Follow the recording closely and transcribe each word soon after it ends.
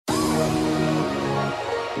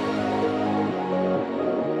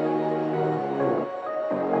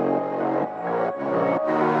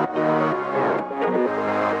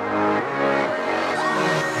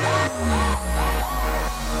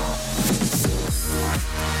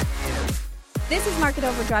This is Market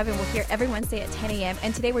Overdrive, and we're here every Wednesday at 10 a.m.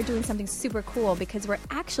 And today we're doing something super cool because we're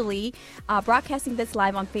actually broadcasting this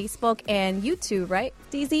live on Facebook and YouTube, right?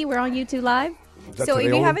 DZ, we're on YouTube Live. So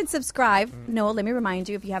if you haven't subscribed, no, let me remind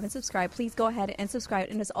you, if you haven't subscribed, please go ahead and subscribe.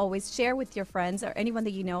 And as always, share with your friends or anyone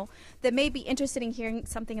that you know that may be interested in hearing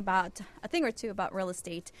something about, a thing or two about real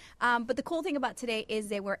estate. But the cool thing about today is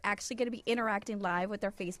that we're actually going to be interacting live with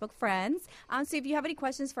our Facebook friends. So if you have any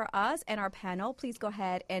questions for us and our panel, please go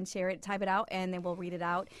ahead and share it, type it out, and then we'll read it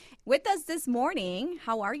out. With us this morning,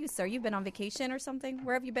 how are you, sir? You've been on vacation or something?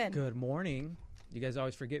 Where have you been? Good morning. You guys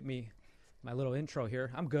always forget me, my little intro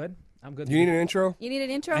here. I'm good. You need an intro? You need an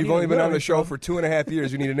intro? You've only been on the show for 2.5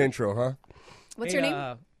 years. You need an intro, huh? What's your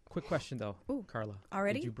name? Quick question, though, Carla.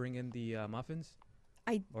 Already? Did you bring in the muffins?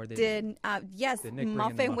 I did. Yes,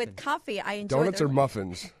 muffin with coffee. I enjoy donuts or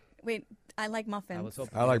muffins? Wait, I like muffins.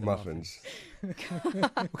 I like muffins.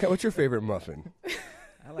 Okay, what's your favorite muffin?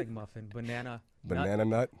 I like muffin. Banana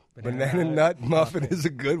nut. Banana nut muffin is a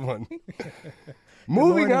good one.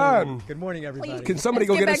 Moving on. Good morning, everybody. Can somebody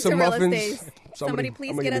go get us some muffins? Somebody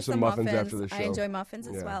please get us some muffins after the show. I enjoy muffins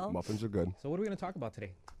as well. Muffins are good. So what are we going to talk about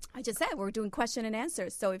today? I just said we're doing question and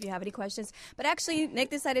answers. So if you have any questions. But actually,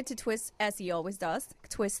 Nick decided to twist, as he always does,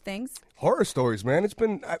 twist things. Horror stories, man.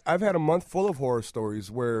 I've had a month full of horror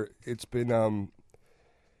stories where it's been,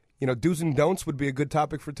 do's and don'ts would be a good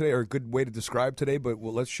topic for today, or a good way to describe today. But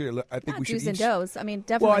let's share. I think we should. Do's and don'ts. I mean,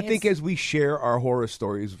 definitely. Well, I think as we share our horror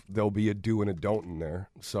stories, there'll be a do and a don't in there.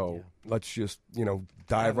 So let's just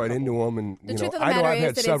dive right into them. And the truth of the matter I've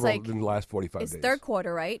had is several in the last 45 days. It's third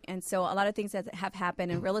quarter, right? And so a lot of things that have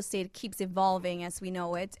happened, and real estate keeps evolving as we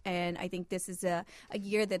know it. And I think this is a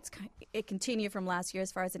year it continued from last year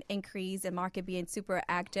as far as an increase and market being super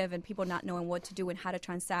active and people not knowing what to do and how to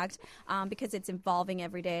transact because it's evolving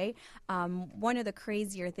every day. One of the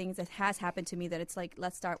crazier things that has happened to me that it's like,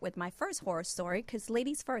 let's start with my first horror story because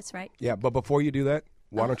ladies first, right? Yeah, but before you do that,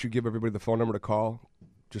 why don't you give everybody the phone number to call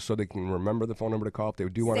just so they can remember the phone number to call if they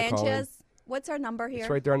do want to call in. Sanchez, what's our number here? It's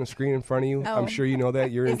right there on the screen in front of you. I'm sure you know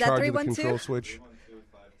that. You're in charge of the control switch.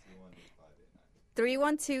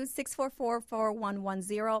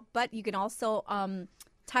 312-644-4110. But you can also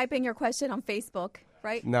type in your question on Facebook,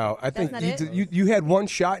 right? No, I think you had one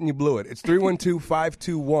shot and you blew it. It's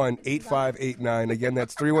 312-521-8589. Again,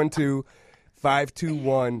 that's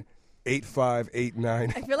 312-521-8589. I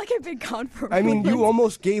feel like I've been gone for I mean, you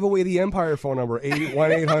almost gave away the Empire phone number,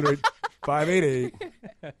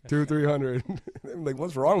 1-800-588-2300. I'm like,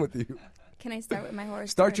 what's wrong with you? Can I start with my horror story?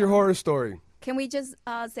 Start your horror story. Can we just,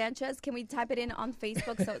 Sanchez, can we type it in on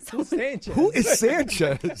Facebook? Sanchez? Who is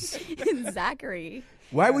Sanchez? Zachary.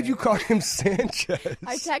 Why would you call him Sanchez?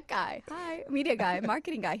 Our tech guy. Hi, media guy,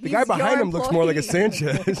 marketing guy. The guy behind him looks more like a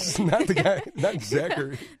Sanchez, not the guy, not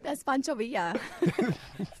Zachary. That's Pancho Villa.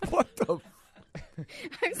 What the?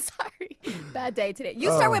 I'm sorry. Bad day today.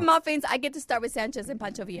 You start with muffins. I get to start with Sanchez and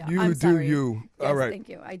Pancho Villa. I'm sorry. You. Yes, all right. Thank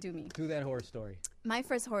you. I do me. Do that horror story. My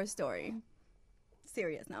first horror story.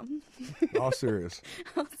 Serious now. All serious.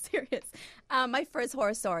 All serious. My first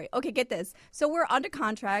horror story. Okay, get this. So we're under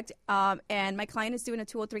contract, and my client is doing a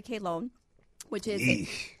 203K loan, which is,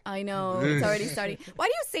 I know, it's already starting. Why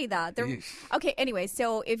do you say that? Okay, anyway,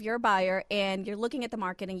 so if you're a buyer and you're looking at the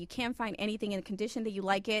market and you can't find anything in the condition that you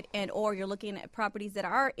like it, or you're looking at properties that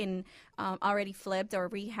are in already flipped or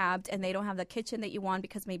rehabbed and they don't have the kitchen that you want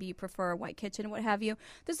because maybe you prefer a white kitchen, what have you.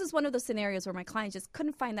 This is one of those scenarios where my client just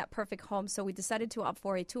couldn't find that perfect home, so we decided to opt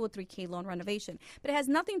for a 203K loan renovation. But it has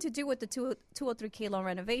nothing to do with the 203K loan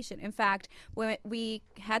renovation. In fact, when we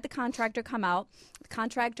had the contractor come out, the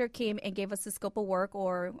contractor came and gave us the scope of work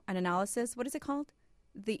or an analysis. What is it called?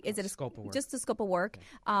 Is it a scope of work? Just the scope of work.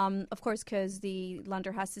 Of course, because the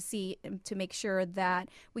lender has to see to make sure that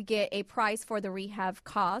we get a price for the rehab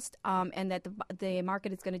cost and that the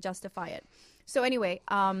market is going to justify it. So anyway,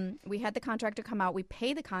 we had the contractor come out. We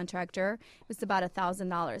paid the contractor. It was about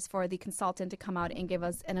 $1,000 for the consultant to come out and give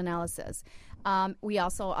us an analysis. We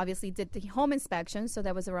also obviously did the home inspection, so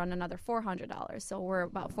that was around another $400. So we're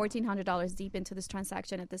about $1,400 deep into this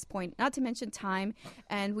transaction at this point, not to mention time.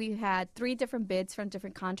 And we had 3 different bids from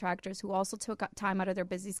different contractors who also took time out of their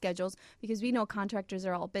busy schedules because we know contractors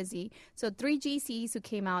are all busy. So 3 GCs who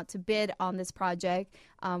came out to bid on this project.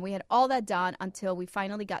 We had all that done until we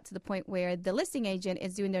finally got to the point where the listing agent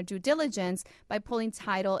is doing their due diligence by pulling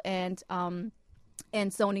title and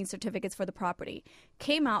zoning certificates for the property.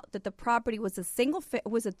 Came out that the property was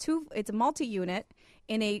it's a multi-unit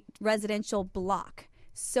in a residential block.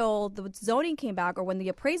 So the zoning came back, or when the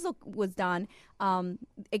appraisal was done,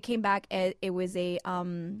 it came back as it was there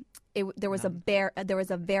was a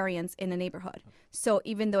variance in the neighborhood. So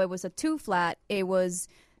even though it was a 2 flat, it was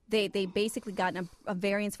they basically got a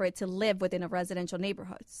variance for it to live within a residential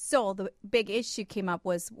neighborhood. So the big issue came up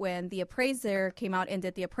was when the appraiser came out and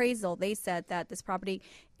did the appraisal. They said that this property,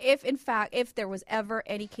 if there was ever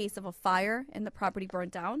any case of a fire and the property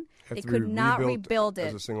burned down, they could not rebuild it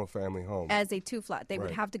as a single family home, as a 2-flat. They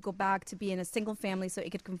would have to go back to being a single family so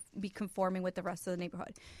it could be conforming with the rest of the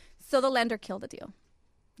neighborhood. So the lender killed the deal.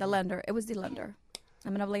 It was the lender.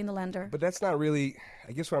 I'm going to blame the lender. But that's not really,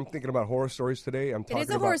 I guess when I'm thinking about horror stories today, I'm talking about... It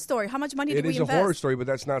is a horror story. How much money did we invest? It is a horror story, but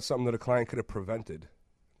that's not something that a client could have prevented.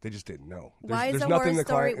 They just didn't know. Why is there's a nothing horror the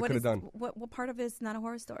story? client could have done. What part of it is not a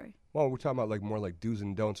horror story? Well, we're talking about more like do's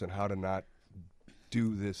and don'ts and how to not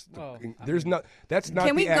do this. Well, that's not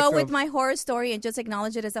Can we the go act with of, my horror story and just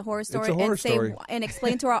acknowledge it as a horror story a horror and say story. and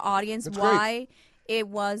explain to our audience That's why it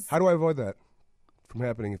was? How do I avoid that from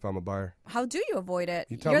happening if I'm a buyer? How do you avoid it?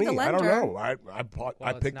 You tell You're me. the lender. I don't know.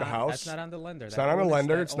 I picked the house. That's not on the lender. It's not on the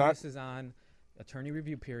lender. That onus is on attorney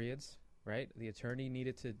review periods, right? The attorney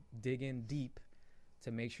needed to dig in deep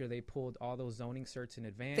to make sure they pulled all those zoning certs in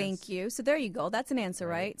advance. Thank you. So there you go. That's an answer,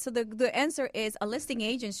 right? So the answer is a listing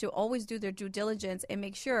agent should always do their due diligence and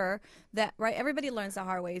make sure that, right, everybody learns the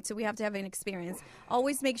hard way, so we have to have an experience.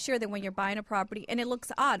 Always make sure that when you're buying a property, and it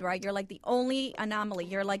looks odd, right? You're like the only anomaly.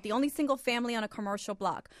 You're like the only single family on a commercial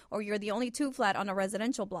block, or you're the only 2-flat on a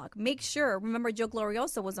residential block. Make sure, remember Joe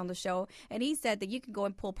Glorioso was on the show, and he said that you can go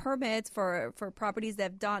and pull permits for properties that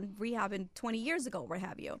have done rehab in 20 years ago, what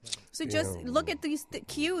have you. So just look at these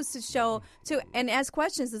cues to show and ask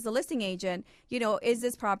questions as a listing agent. Is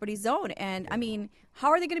this property zoned? And I mean,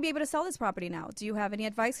 how are they going to be able to sell this property now? Do you have any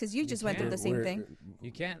advice? Because you just went through the same thing.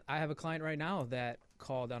 You can't. I have a client right now that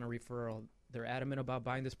called on a referral. They're adamant about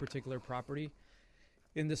buying this particular property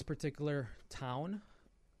in this particular town.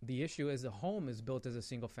 The issue is the home is built as a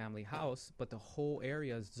single-family house, but the whole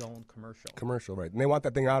area is zoned commercial. Commercial, right? And they want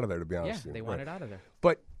that thing out of there, to be honest. Yeah, they want it out of there.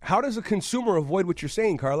 But how does a consumer avoid what you're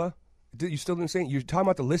saying, Carla? You still didn't say it? You're talking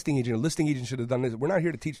about the listing agent. A listing agent should have done this. We're not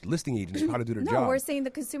here to teach listing agents how to do their job. No, we're saying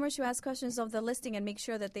the consumer should ask questions of the listing and make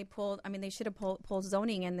sure that they pulled. I mean, they should have pulled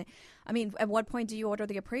zoning. And at what point do you order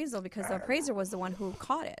the appraisal? Because the appraiser was the one who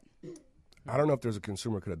caught it. I don't know if there's a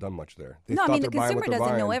consumer could have done much there. The consumer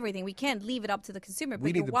doesn't know everything. We can't leave it up to the consumer.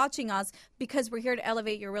 But you're watching us because we're here to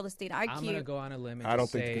elevate your real estate IQ. I'm going to go on a limb and I don't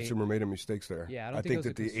think the consumer made any mistakes there. Yeah, I think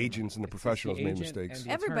that the agents and the professionals made mistakes.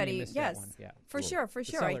 Everybody, yes. Yeah. For sure.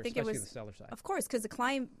 Seller, I think it was, the seller side. Of course, because the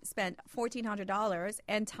client spent $1,400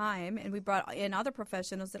 and time, and we brought in other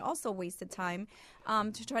professionals that also wasted time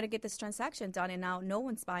to try to get this transaction done, and now no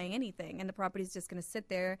one's buying anything, and the property's just going to sit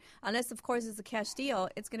there. Unless, of course, it's a cash deal,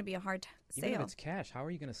 it's going to be a hard sale. Even if it's cash, how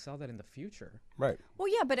are you going to sell that in the future? Right. Well,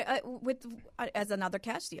 yeah, but as another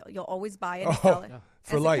cash deal, you'll always buy it and sell it.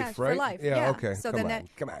 For life, right? For life, yeah. Okay. So come then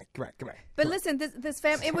on. But listen, this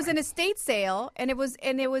family, it was an estate sale, and it was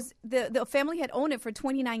the family had owned it for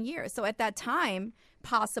 29 years. So at that time,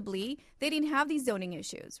 possibly they didn't have these zoning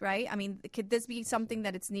issues, right? I mean, could this be something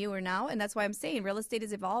that it's newer now? And that's why I'm saying real estate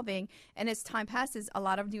is evolving, and as time passes, a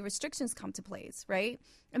lot of new restrictions come to place, right?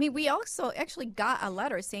 I mean, we also actually got a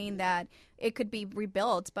letter saying that it could be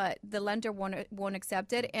rebuilt, but the lender won't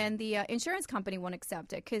accept it, and the insurance company won't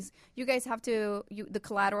accept it because you guys have to. The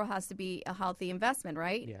collateral has to be a healthy investment,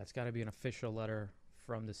 right? Yeah, it's got to be an official letter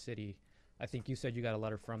from the city. I think you said you got a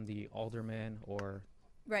letter from the alderman or.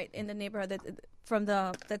 Right, in the neighborhood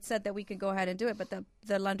that said that we could go ahead and do it, but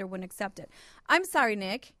the lender wouldn't accept it. I'm sorry,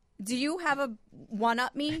 Nick. Do you have a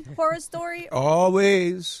one-up-me horror story?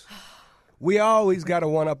 Always. We always got a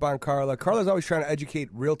one-up on Carla. Carla's always trying to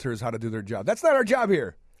educate realtors how to do their job. That's not our job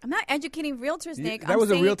here. I'm not educating realtors, Nick. That was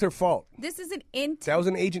a realtor fault. This is That was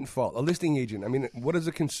an agent fault, a listing agent. I mean, what is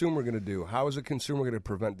a consumer going to do? How is a consumer going to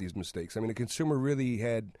prevent these mistakes? I mean, a consumer really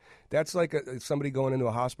had. That's like somebody going into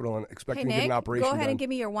a hospital and expecting to get an operation go ahead done. and give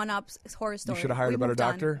me your one-up horror story. You should have hired a better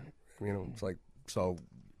doctor. It's like so.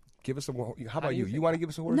 Give us a. How about you? You want to give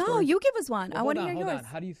us a horror story? No, you give us one. Well, I want to hear yours. yours.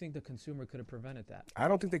 How do you think the consumer could have prevented that? I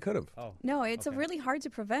don't think they could have. Oh, no, it's really hard to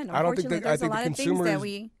prevent. I don't think Unfortunately, there's a lot of things that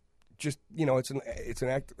we. Just it's an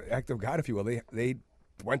act of God, if you will. They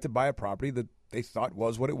went to buy a property that they thought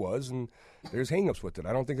was what it was, and there's hangups with it.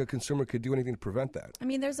 I don't think a consumer could do anything to prevent that. I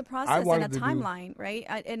mean, there's a process and a timeline, right?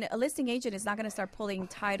 And a listing agent is not going to start pulling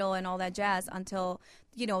title and all that jazz until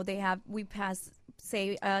we pass,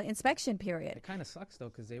 say, inspection period. It kind of sucks though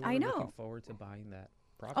because they were looking forward to buying that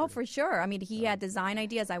property. Oh, for sure. I mean, he had design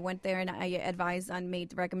ideas. I went there and I advised and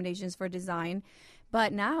made recommendations for design.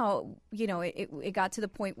 But now, it got to the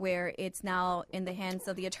point where it's now in the hands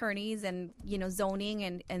of the attorneys and,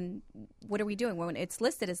 zoning and what are we doing? When it's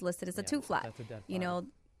listed as a 2-flat. That's a dead file.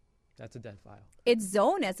 That's a dead file. It's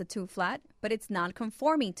zoned as a 2-flat, but it's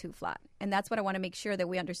non-conforming 2-flat. And that's what I want to make sure that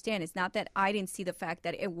we understand. It's not that I didn't see the fact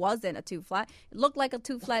that it wasn't a 2-flat. It looked like a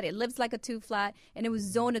 2-flat. It lives like a 2-flat. And it was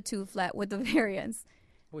zoned a 2-flat with the variance.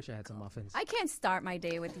 I wish I had some muffins. I can't start my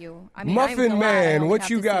day with you. I mean, Muffin I'm glad I Man, only what have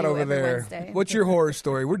you to got see you over every there? Wednesday. What's your horror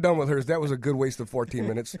story? We're done with hers. That was a good waste of 14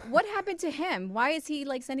 minutes. What happened to him? Why is he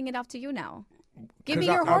like sending it off to you now? Give me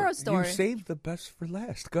 'Cause your horror story. You saved the best for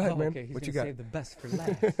last. Go ahead, man. Okay. He's What you gonna got? save the best for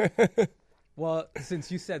last. Well, since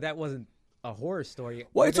you said that wasn't a horror story.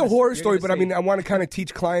 Well, you're it's a gonna- horror you're story, gonna but I say- mean, I want to kind of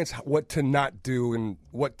teach clients what to not do and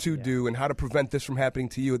what to do and how to prevent this from happening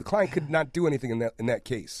to you. The client could not do anything in that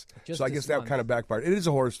case. Just So I this guess that month. kind of backfired. It is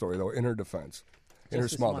a horror story, though, in her defense. In her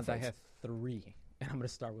Just this small month, defense. I have 3, and I'm going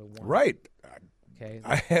to start with 1. Right. Okay.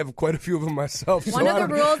 I have quite a few of them myself. One so of I the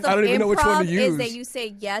don't- rules of I don't even know which one improv to use. is that you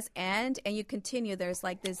say yes and you continue. There's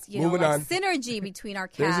like this, Moving like on. synergy between our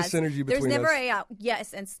There's a cast. synergy There's between never us. a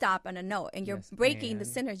yes and stop and a no, and you're Yes, breaking the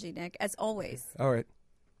and- synergy, Nick, as always. All right.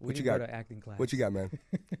 We What you didn't got? Go to acting class. What you got, man?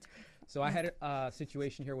 So I had a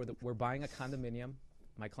situation here where we're buying a condominium.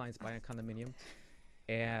 My client's buying a condominium,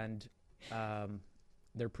 and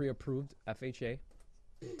they're pre-approved FHA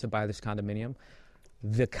to buy this condominium.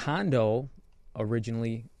 The condo,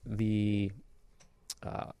 originally, the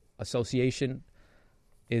association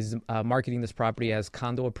is marketing this property as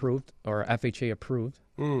condo approved or FHA approved.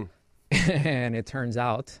 And it turns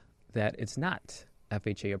out that it's not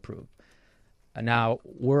FHA approved. Now,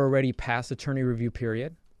 we're already past attorney review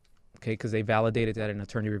period, okay, because they validated that in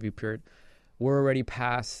attorney review period. We're already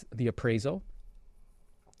past the appraisal,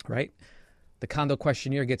 right? The condo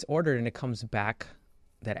questionnaire gets ordered, and it comes back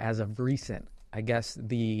that as of recent, I guess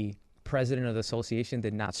the president of the association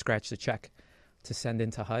did not scratch the check to send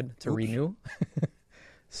into HUD to renew.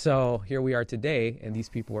 So here we are today, and these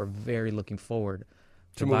people are very looking forward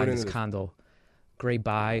to moving buying into this this. condo. Great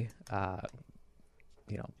buy,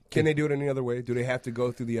 Can they do it any other way? Do they have to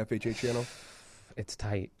go through the FHA channel? it's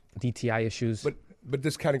tight. DTI issues. But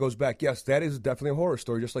this kind of goes back. Yes, that is definitely a horror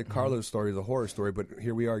story, just Mm-hmm. like Carla's story is a horror story. But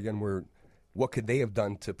here we are again. What could they have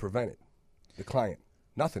done to prevent it? The client,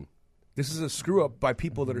 nothing. This is a screw up by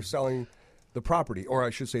people Mm-hmm. that are selling the property, or I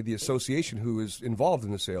should say, the association who is involved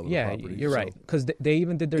in the sale of the yeah, property. you're So- right. Because they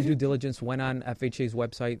even did their due diligence, went on FHA's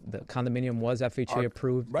website. The condominium was FHA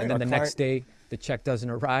approved. right, And then our the next day, the check doesn't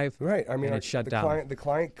arrive. Right. I mean, and it's shut the down. The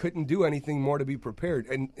client couldn't do anything more to be prepared.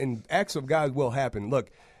 And acts of God will happen.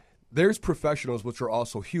 Look, there's professionals which are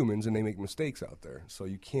also humans, and they make mistakes out there. So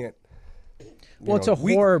you can't. Well, it's a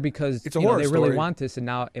horror because it's a you know, horror they really story. want this, and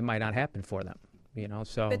now it might not happen for them.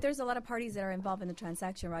 So But there's a lot of parties that are involved in the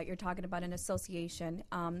transaction, right? You're talking about an association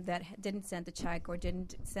that didn't send the check or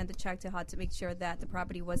didn't send the check to HUD to make sure that the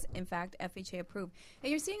property was, in fact, FHA approved. And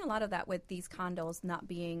you're seeing a lot of that with these condos not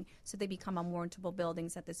being, so they become unwarrantable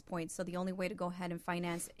buildings at this point. So the only way to go ahead and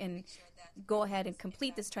finance and go ahead and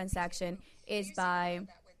complete this transaction is by.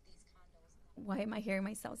 Why am I hearing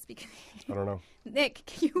myself speaking? I don't know. Nick,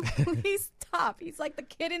 can you please stop? He's like the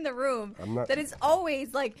kid in the room I'm not- that is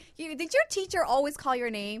always like, did your teacher always call your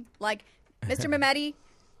name? Like, Mr. Mehmeti,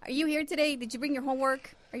 are you here today? Did you bring your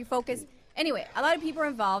homework? Are you focused? Anyway, a lot of people are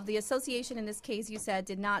involved. The association in this case, you said,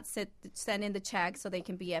 did not send in the check so they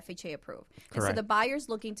can be FHA approved. And so Correct. the buyer's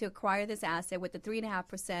looking to acquire this asset with the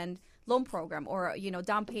 3.5% loan program or,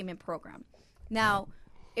 down payment program. Now,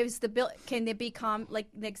 is the bill? Can they become, like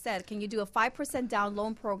Nick said, can you do a 5% down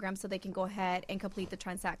loan program so they can go ahead and complete the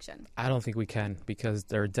transaction? I don't think we can because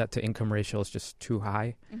their debt to income ratio is just too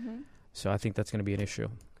high. Mm-hmm. So I think that's going to be an issue.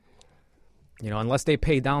 Unless they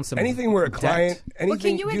pay down some Anything where a debt. client, Well,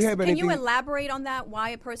 anything. can do you have can anything? you elaborate on that? Why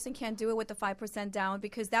a person can't do it with the 5% down?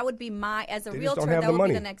 Because that would be as a They just realtor, don't have that the would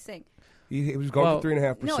money. be the next thing. He was going Well, for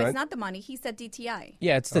 3.5%. No, it's not the money. He said DTI.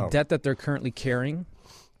 Yeah, it's the Oh. debt that they're currently carrying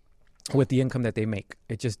with the income that they make.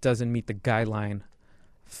 It just doesn't meet the guideline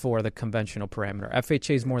for the conventional parameter.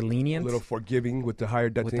 FHA is more A lenient little forgiving with the higher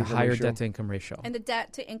debt with to the income higher ratio. debt to income ratio. And the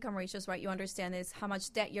debt to income ratios, right? You understand is how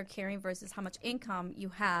much debt you're carrying versus how much income you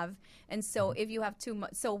have. And so if you have too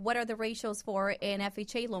much, so what are the ratios for an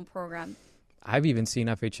FHA loan program? I've even seen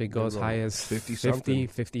FHA go as high as 50 50, something.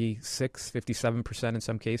 56, 57% in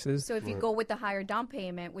some cases. So if you go with the higher down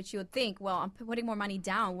payment, which you would think, well, I'm putting more money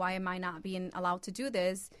down. Why am I not being allowed to do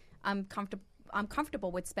this? I'm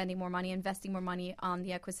comfortable with spending more money, investing more money on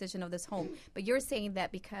the acquisition of this home. But you're saying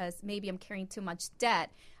that because maybe I'm carrying too much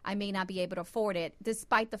debt, I may not be able to afford it,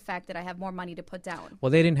 despite the fact that I have more money to put down.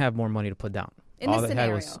 Well, they didn't have more money to put down. In All this they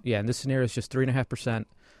had was, scenario. in this scenario, it's just 3.5%.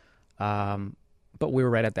 But we were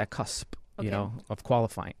right at that cusp, Okay. of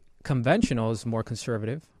qualifying. Conventional is more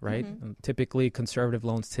conservative, right? Mm-hmm. Typically, conservative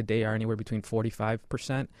loans today are anywhere between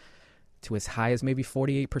 45% to as high as maybe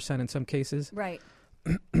 48% in some cases. Right.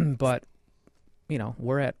 But,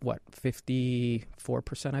 we're at,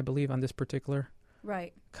 54%, I believe, on this particular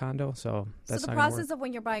Right. condo. So that's So the not gonna process work. of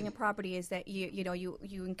when you're buying a property is that you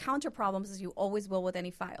encounter problems as you always will with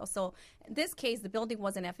any file. So in this case, the building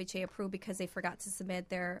wasn't FHA approved because they forgot to submit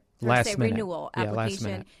their Last minute. renewal Yeah, last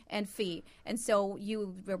application minute. and fee. And so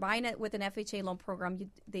you were buying it with an FHA loan program.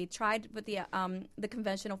 They tried with the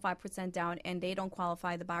conventional 5% down, and they don't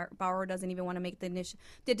qualify. The borrower doesn't even want to make the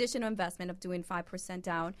additional investment of doing 5%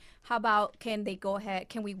 down. How about can they go ahead?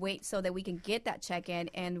 Can we wait so that we can get that check in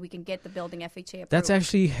and we can get the building FHA approved? That's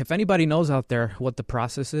actually, if anybody knows out there what the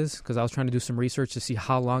process is, because I was trying to do some research to see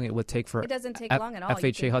how long it would take for It doesn't take long at all. You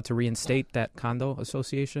FHA can- HUD to reinstate that condo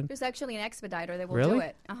association. There's actually an expediter that will Really? do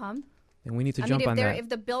it. And we need to I jump mean, on that. if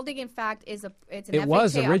the building in fact is it's an It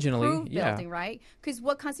was FHA originally, approved yeah. building, right? Because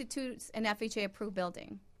what constitutes an FHA approved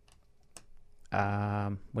building?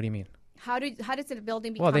 What do you mean? How does a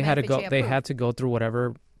building become Well, they had to FHA go. approved? They had to go through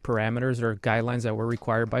whatever parameters or guidelines that were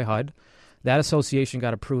required by HUD. That association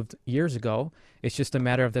got approved years ago. It's just a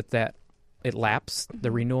matter of that it lapsed,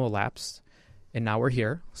 the renewal lapsed, and now we're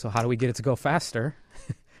here. So how do we get it to go faster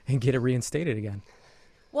and get it reinstated again?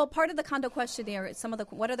 Well, part of the condo questionnaire,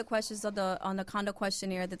 what are the questions on the condo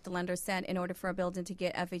questionnaire that the lender sent in order for a building to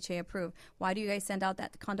get FHA approved? Why do you guys send out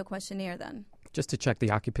that condo questionnaire then? Just to check the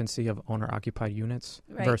occupancy of owner-occupied units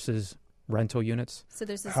Right. versus rental units. So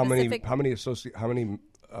there's a How specific. many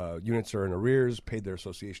units are in arrears, paid their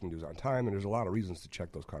association dues on time, and there's a lot of reasons to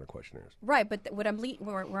check those kind of questionnaires. Right, but where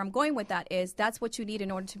I'm going with that is that's what you need in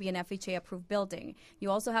order to be an FHA approved building. You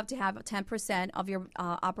also have to have 10% of your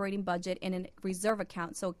operating budget in a reserve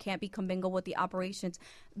account, so it can't be commingled with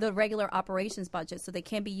the regular operations budget. So they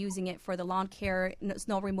can't be using it for the lawn care,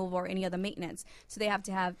 snow removal, or any other maintenance. So they have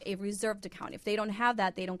to have a reserved account. If they don't have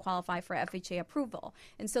that, they don't qualify for FHA approval.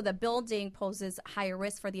 And so the building poses higher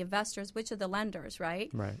risk for the investors, which are the lenders, right?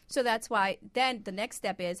 Right. So that's why then the next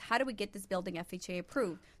step is how do we get this building FHA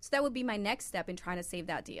approved? So that would be my next step in trying to save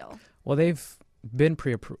that deal. Well, they've been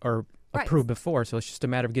pre-approved or Right. approved before, so it's just a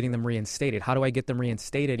matter of getting them reinstated. How do I get them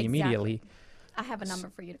reinstated Exactly. immediately? I have a number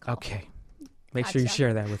for you to call. Okay. Make sure you Gotcha.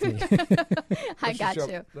 share that with me. I got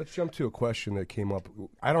you. Let's jump to a question that came up.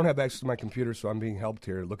 I don't have access to my computer, so I'm being helped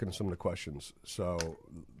here looking at some of the questions. So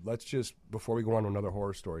let's just, before we go on to another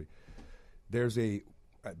horror story, there's I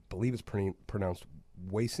believe it's pronounced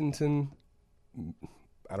Wasington.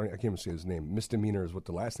 I can't even say his name. Misdemeanor is what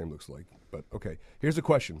the last name looks like. But okay, here's a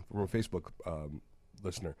question from a Facebook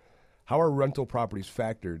listener. How are rental properties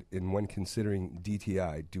factored in when considering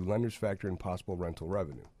DTI? Do lenders factor in possible rental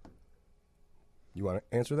revenue? You want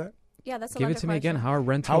to answer that? Yeah, that's a Give lender it to me again.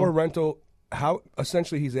 question. How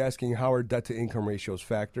essentially he's asking how are debt to income ratios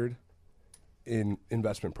factored in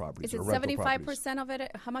investment properties Is it or rental 75% of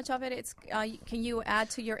it? How much of it? It's can you add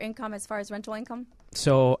to your income as far as rental income?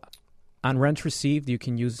 So on rent received, you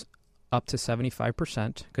can use up to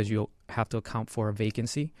 75% because you have to account for a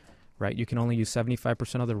vacancy, right? You can only use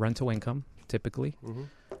 75% of the rental income typically.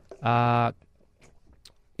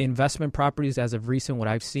 Investment properties, as of recent, what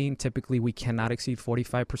I've seen, typically we cannot exceed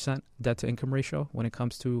 45% debt to income ratio when it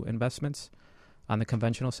comes to investments on the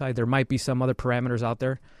conventional side. There might be some other parameters out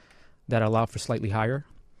there that allow for slightly higher,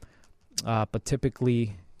 but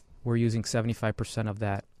typically we're using 75% of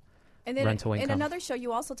that And then rental in income. another show,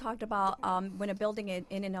 you also talked about when a building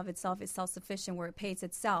in and of itself is self-sufficient, where it pays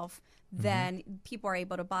itself, then people are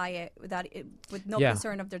able to buy it with no Yeah.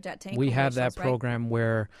 concern of their debt to income We have that ratios, right? program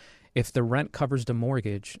where if the rent covers the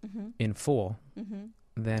mortgage in full,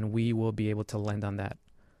 then we will be able to lend on that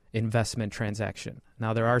investment transaction.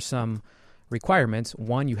 Now, there are some requirements.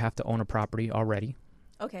 One, you have to own a property already.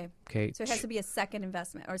 Okay. Okay. So it has to be a second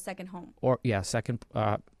investment or a second home. Or, second,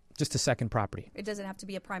 just a second property. It doesn't have to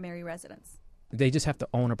be a primary residence. They just have to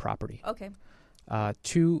own a property. Okay.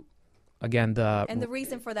 Two, again, And the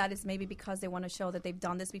reason for that is maybe because they want to show that they've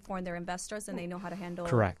done this before and they're investors and they know how to handle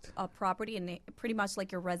Correct. a property, and pretty much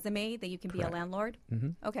like your resume that you can be a landlord.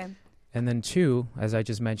 Okay. And then two, as I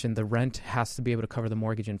just mentioned, the rent has to be able to cover the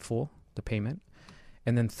mortgage in full, the payment.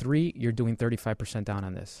 And then three, you're doing 35% down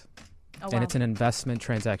on this. Oh, And it's an investment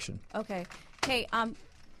transaction. Okay. Hey,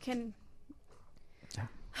 can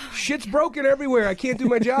Shit's broken everywhere. I can't do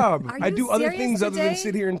my job. Are I you do other serious things other than today?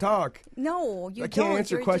 sit here and talk. no, you I don't. can't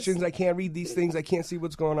answer You're questions. just- I can't read these things. I can't see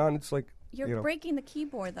what's going on. It's like, You're breaking the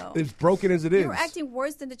keyboard, though. as broken as it is. You're acting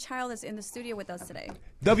worse than the child that's in the studio with us today.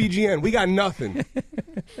 WGN, we got nothing.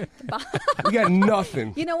 We got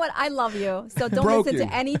nothing. You know what? I love you, so don't Broken. listen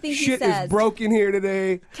to anything he Shit says. is broken here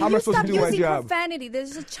today. How am I supposed to do my using job? profanity?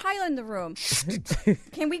 There's a child in the room.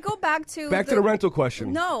 Can we go back to the rental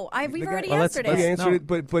question? No, we've already Well, let's- answered We it. answered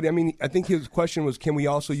it, but I mean, I think his question was, can we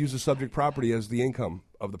also use the subject property as the income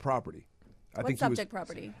of the property? I What think subject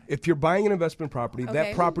property? If you're buying an investment property, Okay.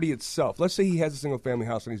 that property itself, let's say he has a single-family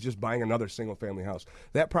house and he's just buying another single-family house,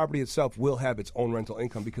 that property itself will have its own rental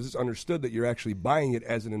income because it's understood that you're actually buying it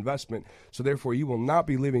as an investment, so therefore you will not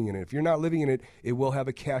be living in it. If you're not living in it, it will have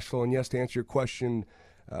a cash flow, and yes, to answer your question,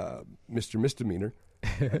 Mr. Misdemeanor,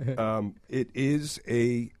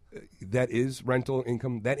 that is rental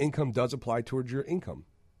income. That income does apply towards your income,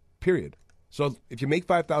 period. So if you make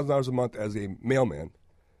 $5,000 a month as a mailman,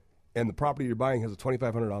 and the property you're buying has a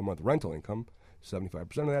 $2,500 a month rental income, 75%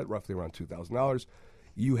 of that, roughly around $2,000,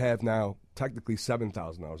 you have now technically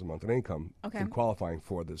 $7,000 a month in income in qualifying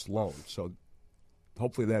for this loan. So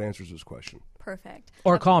hopefully that answers his question. Perfect.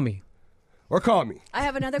 Or call me. Or call me. I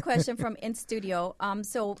have another question from in studio.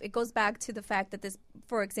 So it goes back to the fact that this,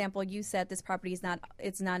 for example, you said this property is not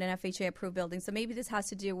an FHA approved building. So maybe this has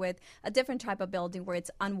to do with a different type of building where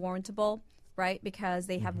it's unwarrantable. Right, because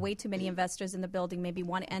they have way too many investors in the building. Maybe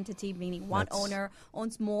one entity, meaning one owner,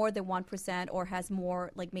 owns more than 1% or has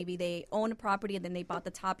more, like maybe they own a property and then they bought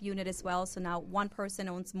the top unit as well. So now one person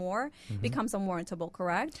owns more, becomes unwarrantable,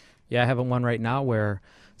 correct? Yeah, I have one right now where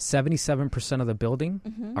 77% of the building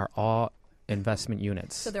are all investment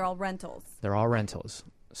units. So they're all rentals. They're all rentals.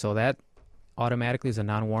 So that automatically is a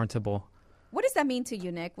non-warrantable. What does that mean to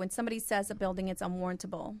you, Nick, when somebody says a building is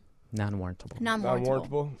unwarrantable? Non-warrantable.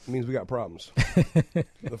 Non-warrantable means we got problems.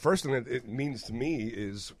 The first thing that it means to me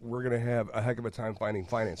is we're going to have a heck of a time finding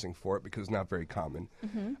financing for it because it's not very common.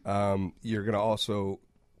 You're going to also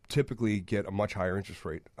typically get a much higher interest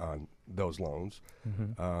rate on those loans.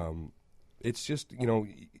 It's just,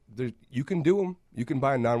 you can do them. You can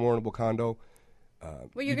buy a non-warrantable condo.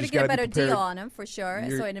 Well, you're going to get a better deal on them for sure.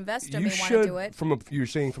 So an investor may want to do it. You're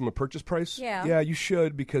saying from a purchase price? Yeah. Yeah, you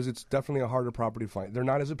should because it's definitely a harder property to find. They're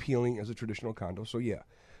not as appealing as a traditional condo, so yeah.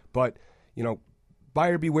 But,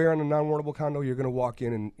 buyer beware on a non-warrantable condo. You're going to walk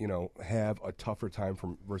in and, have a tougher time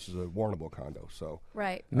versus a warrantable condo. So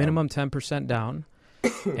right. Minimum 10% down.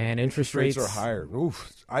 And interest rates are higher.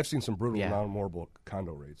 Oof, I've seen some brutal non-warrantable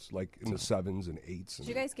condo rates, like in the 7s and 8s. Did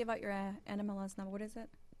you guys give out your NMLS number? What is it?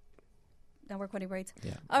 Network credit rates.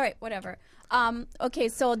 Yeah. All right, whatever. Okay,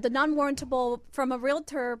 so the non-warrantable, from a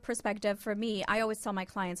realtor perspective, for me, I always tell my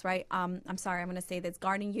clients, right? I'm sorry, I'm going to say this: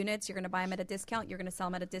 gardening units, you're going to buy them at a discount. You're going to sell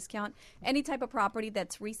them at a discount. Any type of property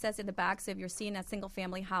that's recessed in the back. So if you're seeing a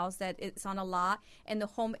single-family house that it's on a lot and the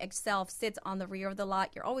home itself sits on the rear of the lot,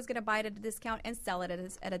 you're always going to buy it at a discount and sell it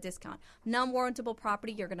at a discount. Non-warrantable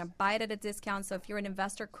property, you're going to buy it at a discount. So if you're an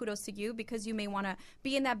investor, kudos to you because you may want to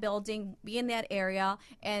be in that building, be in that area,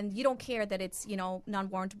 and you don't care that it's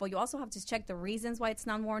non-warrantable. You also have to check the reasons why it's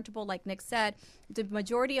non-warrantable. Like Nick said, the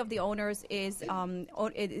majority of the owners is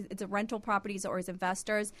it's a rental properties or is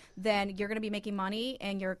investors. Then you're going to be making money,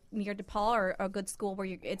 and you're near DePaul or a good school where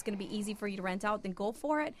it's going to be easy for you to rent out. Then go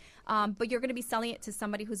for it. But you're going to be selling it to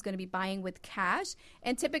somebody who's going to be buying with cash.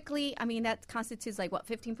 And typically, I mean, that constitutes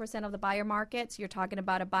 15% of the buyer market. So you're talking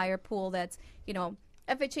about a buyer pool that's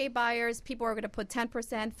FHA buyers, people are going to put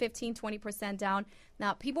 10%, 15, 20% down.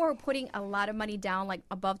 Now, people who are putting a lot of money down, like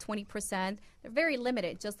above 20%, they're very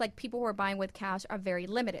limited. Just like people who are buying with cash are very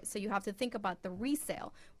limited. So you have to think about the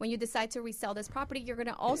resale. When you decide to resell this property, you're going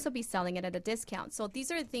to also be selling it at a discount. So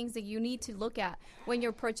these are the things that you need to look at when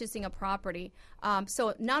you're purchasing a property.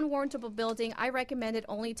 So non-warrantable building, I recommend it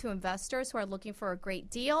only to investors who are looking for a great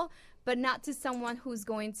deal, but not to someone who's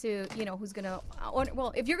going to, if you're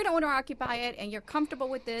going to owner occupy it and you're comfortable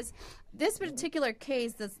with this particular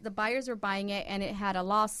case, the buyers were buying it and it had a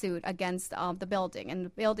lawsuit against the building. And the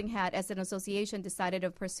building had, as an association, decided to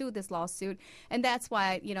pursue this lawsuit. And that's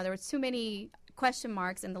why, there were too many question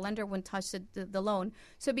marks and the lender wouldn't touch the loan.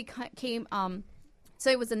 So it became... So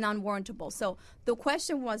it was a non-warrantable. So the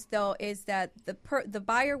question was, though, is that the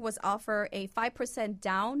buyer was offered a 5%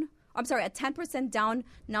 down. I'm sorry, a 10% down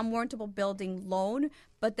non-warrantable building loan.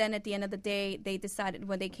 But then at the end of the day, they decided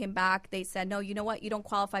when they came back, they said, no, you know what? You don't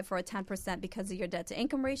qualify for a 10% because of your debt to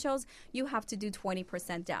income ratios. You have to do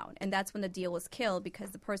 20% down. And that's when the deal was killed because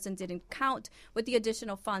the person didn't count with the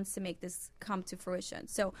additional funds to make this come to fruition.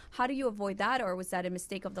 So how do you avoid that, or was that a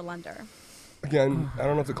mistake of the lender? Again, I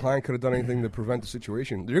don't know if the client could have done anything to prevent the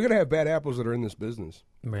situation. You're going to have bad apples that are in this business.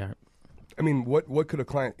 Yeah. I mean, what could a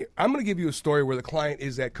client... I'm going to give you a story where the client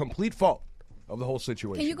is at complete fault of the whole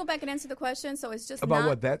situation. Can you go back and answer the question? So it's just about not,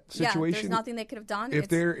 what that Yeah, situation? there's nothing they could have done. If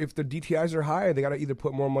the DTIs are high, they got to either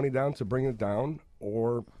put more money down to bring it down,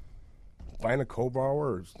 or find a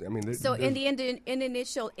co-borrower. I mean, So in the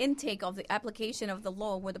initial intake of the application of the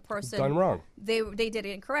loan, where the person done wrong, they did it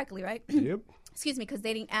incorrectly, right? Yep. Excuse me, because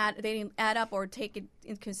they didn't add up or take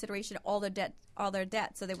in consideration all their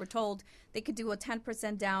debt. So they were told they could do a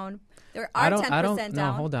 10% down. There are 10% down.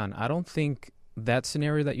 No, hold on. I don't think that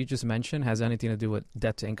scenario that you just mentioned has anything to do with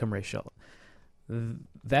debt to income ratio.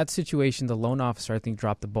 That situation, the loan officer, I think,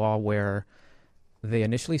 dropped the ball where they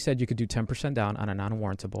initially said you could do 10% down on a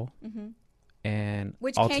non-warrantable. Mm-hmm. And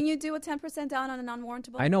can you do a 10% down on a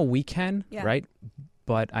non-warrantable? I know we can, Yeah. right?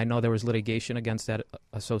 But I know there was litigation against that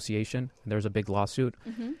association. There was a big lawsuit.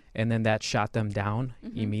 Mm-hmm. And then that shot them down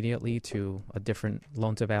immediately to a different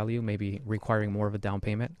loan to value, maybe requiring more of a down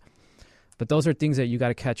payment. But those are things that you got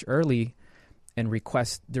to catch early and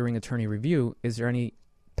request during attorney review. Is there any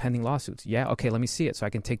pending lawsuits? Yeah, okay, let me see it. So I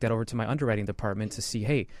can take that over to my underwriting department to see,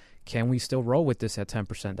 hey, can we still roll with this at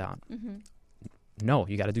 10% down? Mm-hmm. No,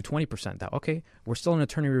 you got to do 20% down. Okay, we're still in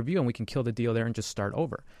attorney review and we can kill the deal there and just start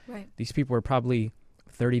over. Right. These people are probably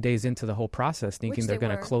 30 days into the whole process thinking they're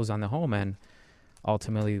going to were. close on the home, and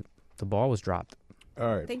ultimately the ball was dropped.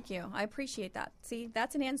 All right. Thank you. I appreciate that. See,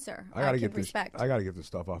 that's an answer. I gotta can get this. respect. I gotta get this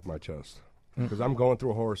stuff off my chest because I'm going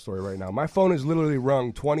through a horror story right now. My phone has literally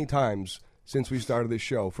rung 20 times since we started this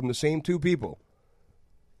show from the same two people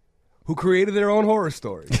who created their own horror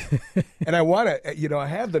story. And I want to, I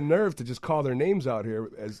have the nerve to just call their names out here,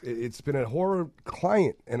 as it's been a horror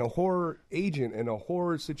client and a horror agent and a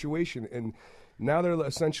horror situation, and now they're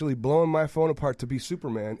essentially blowing my phone apart to be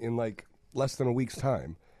Superman in like less than a week's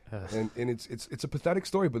time. And it's a pathetic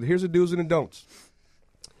story, but here's the do's and the don'ts.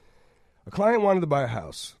 A client wanted to buy a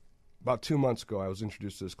house. About 2 months ago, I was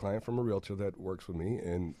introduced to this client from a realtor that works with me,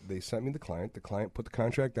 and they sent me the client. The client put the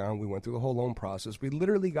contract down. We went through the whole loan process. We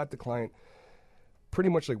literally got the client pretty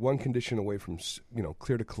much like one condition away from,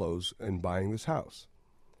 clear to close and buying this house.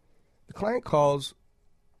 The client calls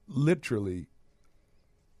literally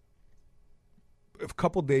a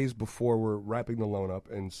couple days before we're wrapping the loan up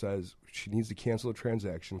and says she needs to cancel the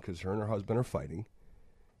transaction because her and her husband are fighting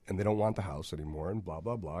and they don't want the house anymore and blah,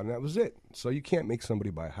 blah, blah. And that was it. So you can't make somebody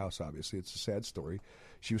buy a house, obviously. It's a sad story.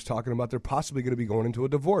 She was talking about they're possibly going to be going into a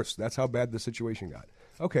divorce. That's how bad the situation got.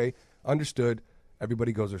 Okay, understood.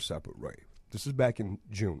 Everybody goes their separate way. This is back in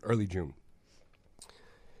June, early June.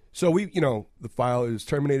 So the file is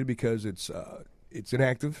terminated because it's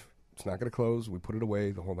inactive. It's not going to close. We put it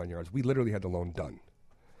away, the whole 9 yards. We literally had the loan done.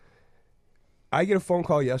 I get a phone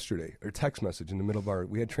call yesterday, or text message in the middle of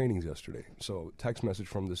we had trainings yesterday. So text message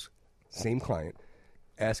from this same client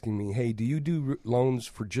asking me, hey, do you do loans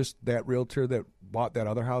for just that realtor that bought that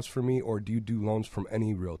other house for me, or do you do loans from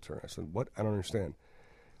any realtor? I said, what? I don't understand.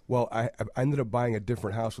 Well, I ended up buying a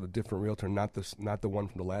different house with a different realtor, not the one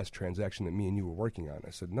from the last transaction that me and you were working on.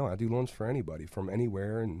 I said, no, I do loans for anybody from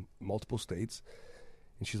anywhere in multiple states.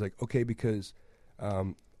 And she's like, okay, because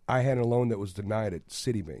I had a loan that was denied at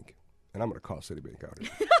Citibank. And I'm going to call Citibank out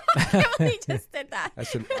here. He just did that. I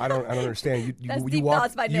said, I don't understand. That's deep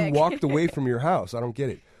thoughts by you Nick. walked away from your house. I don't get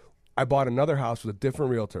it. I bought another house with a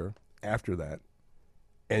different realtor after that,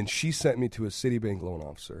 and she sent me to a Citibank loan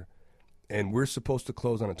officer, and we're supposed to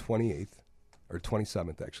close on the 28th, or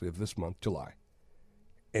 27th, actually, of this month, July.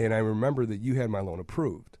 And I remember that you had my loan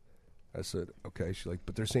approved. I said, okay. She's like,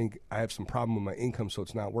 but they're saying I have some problem with my income, so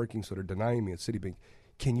it's not working, so they're denying me at Citibank.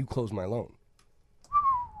 Can you close my loan?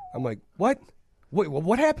 I'm like, what? Wait,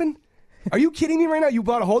 what happened? Are you kidding me right now? You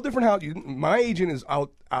bought a whole different house. My agent is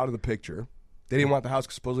out of the picture. They didn't want the house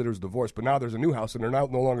because supposedly there was a divorce, but now there's a new house and they're no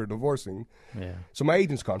longer divorcing. Yeah. So my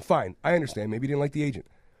agent's gone. Fine, I understand. Maybe you didn't like the agent.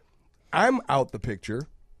 I'm out the picture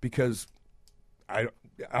because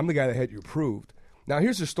I'm the guy that had you approved. Now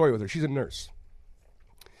here's the story with her. She's a nurse.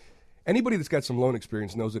 Anybody that's got some loan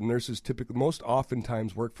experience knows that nurses typically, most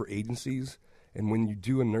oftentimes, work for agencies. And when you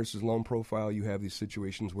do a nurse's loan profile, you have these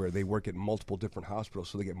situations where they work at multiple different hospitals,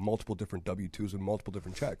 so they get multiple different W-2s and multiple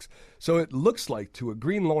different checks. So it looks like to a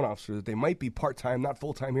green loan officer that they might be part-time, not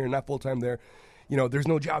full-time here, not full-time there. There's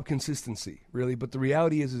no job consistency, really. But the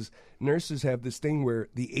reality is nurses have this thing where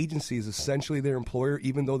the agency is essentially their employer,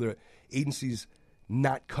 even though the agency's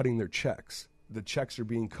not cutting their checks. The checks are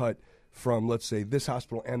being cut from, let's say, this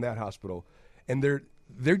hospital and that hospital. And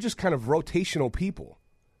they're just kind of rotational people.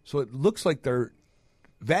 So it looks like they're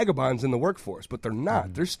vagabonds in the workforce, but they're not.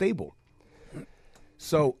 Mm-hmm. They're stable.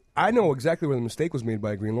 So I know exactly where the mistake was made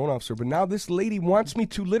by a green loan officer, but now this lady wants me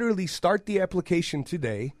to literally start the application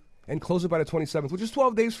today and close it by the 27th, which is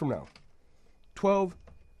 12 days from now. 12,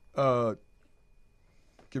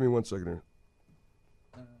 give me 1 second here.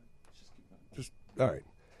 All right.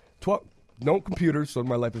 12, no computers, so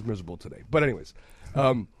my life is miserable today. But anyways,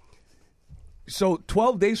 so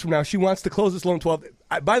 12 days from now, she wants to close this loan 12.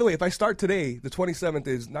 By the way, if I start today, the 27th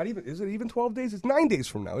is not even, is it even 12 days? It's 9 days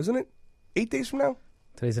from now, isn't it? 8 days from now?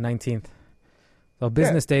 Today's the 19th. So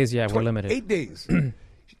business days, we're limited. 8 days.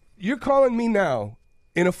 You're calling me now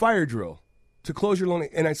in a fire drill to close your loan.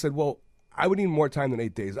 And I said, well, I would need more time than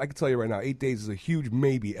 8 days. I can tell you right now, 8 days is a huge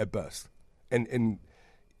maybe at best. And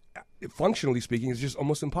functionally speaking, it's just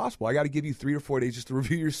almost impossible. I got to give you 3 or 4 days just to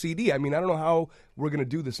review your CD. I mean, I don't know how we're going to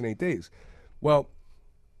do this in 8 days. Well,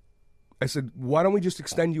 I said, why don't we just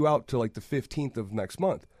extend you out to like the 15th of next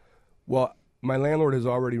month? Well, my landlord has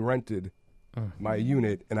already rented my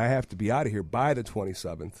unit, and I have to be out of here by the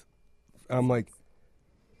 27th. And I'm like,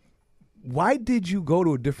 why did you go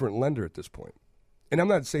to a different lender at this point? And I'm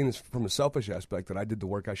not saying this from a selfish aspect that I did the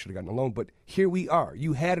work, I should have gotten a loan, but here we are.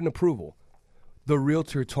 You had an approval. The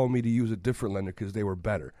realtor told me to use a different lender because they were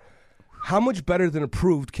better. How much better than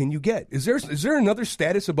approved can you get? Is there another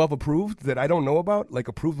status above approved that I don't know about, like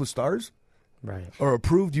approved with stars? Right. Or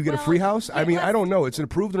approved, you get a free house? I mean, I don't know. It's an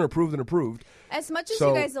approved and approved and approved. As much as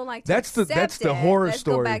So you guys don't like to that's accept the horror let's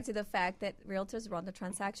story. go back to the fact that realtors run the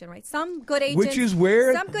transaction, right? Some good agents, Which is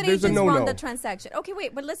where some good there's a agents no-no. run the transaction. Okay,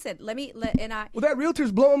 wait, but listen, Well, that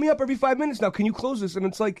realtor's blowing me up every 5 minutes now. Can you close this? And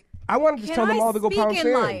it's like, I want to just tell them all to go pound speak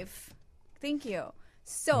in sand. life? Thank you.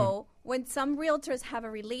 So when some realtors have a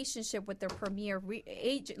relationship with their premier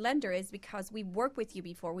lender is because we worked with you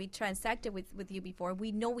before, we transacted with you before,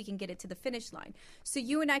 we know we can get it to the finish line. So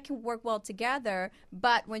you and I can work well together,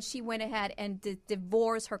 but when she went ahead and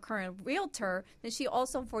divorced her current realtor, then she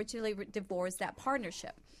also unfortunately divorced that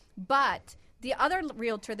partnership. But the other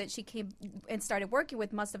realtor that she came and started working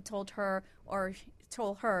with must have told her,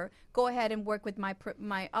 go ahead and work with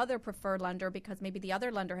my other preferred lender, because maybe the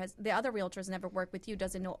other realtor's never worked with you,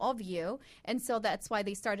 doesn't know of you, and so that's why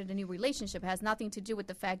they started a new relationship. It has nothing to do with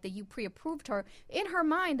the fact that you pre-approved her. In her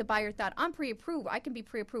mind, the buyer thought, I'm pre-approved. I can be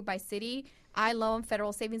pre-approved by Citi, iLoan,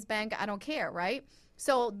 Federal Savings Bank. I don't care, right?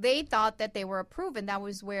 So they thought that they were approved, and that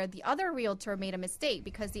was where the other realtor made a mistake,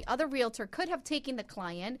 because the other realtor could have taken the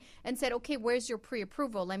client and said, okay, where's your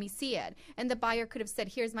pre-approval? Let me see it. And the buyer could have said,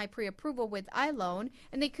 here's my pre-approval with iLoan,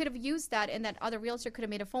 and they could have used that, and that other realtor could have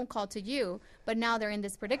made a phone call to you, but now they're in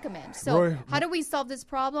this predicament. So Roy, how do we solve this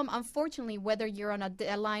problem? Unfortunately, whether you're on a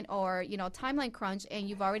deadline or timeline crunch and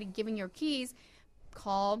you've already given your keys,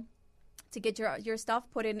 call to get your stuff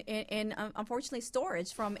put in unfortunately,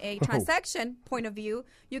 storage. From a transaction point of view,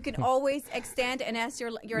 you can always extend and ask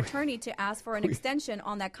your attorney to ask for an extension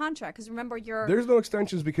on that contract. Because remember, there's no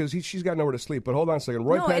extensions because she's got nowhere to sleep. But hold on a second.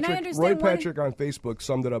 Roy Patrick on Facebook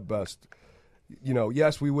summed it up best.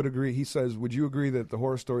 Yes, we would agree. He says, would you agree that the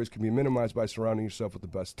horror stories can be minimized by surrounding yourself with the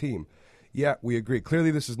best team? Yeah, we agree.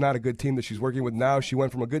 Clearly, this is not a good team that she's working with now. She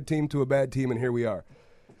went from a good team to a bad team, and here we are.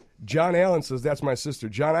 John Allen says, that's my sister.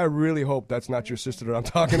 John, I really hope that's not your sister that I'm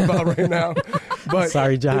talking about right now. But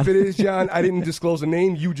sorry, John. If it is John, I didn't disclose a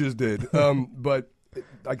name. You just did. But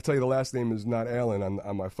I can tell you the last name is not Allen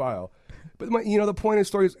on my file. But the point of the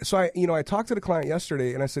story is, so I talked to the client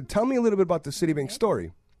yesterday, and I said, tell me a little bit about the Citibank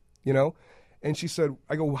story, And she said,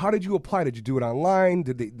 I go, how did you apply? Did you do it online?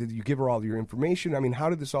 Did you give her all your information? I mean,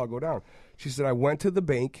 how did this all go down? She said, I went to the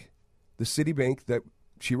bank, the Citibank that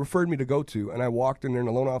she referred me to go to, and I walked in there, and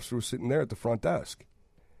the loan officer was sitting there at the front desk.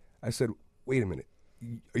 I said, wait a minute.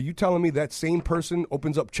 Are you telling me that same person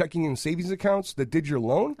opens up checking and savings accounts that did your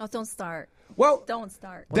loan? Oh, don't start. Well, don't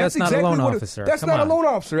start. Well, that's not a loan officer. That's not a loan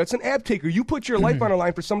officer. That's an ab taker. You put your life on the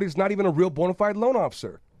line for somebody who's not even a real bona fide loan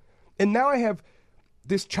officer. And now I have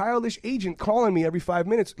this childish agent calling me every 5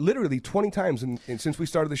 minutes, literally 20 times since we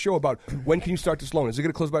started the show, about when can you start this loan? Is it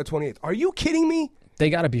going to close by the 28th? Are you kidding me? They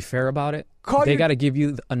got to be fair about it. They got to give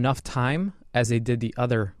you enough time as they did the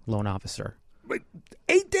other loan officer. But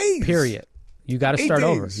 8 days. Period. You got to start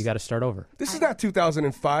over. days. You got to start over. This is not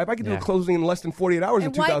 2005. I can do a closing in less than 48 hours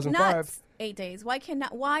in 2005. Why not 8 days?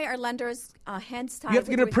 Why are lenders hands tied? You have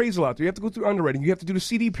to get an appraisal out there. You have to go through underwriting. You have to do the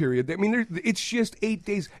CD period. I mean, it's just 8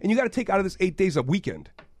 days. And you got to take out of this 8 days a weekend.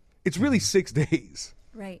 It's really 6 days.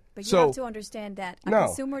 Right. But you have to understand that a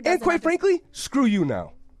consumer doesn't. And quite frankly, screw you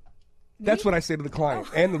now. That's what I say to the client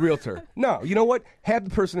and the realtor. No, you know what? Have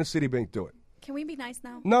the person at Citibank do it. Can we be nice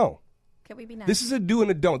now? No. Can we be nice? This is a do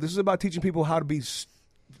and a don't. This is about teaching people how to be,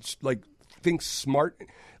 think smart.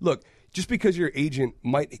 Look, just because your agent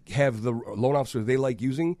might have the loan officer they like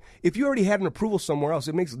using, if you already had an approval somewhere else,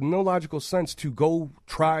 it makes no logical sense to go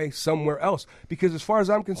try somewhere else. Because as far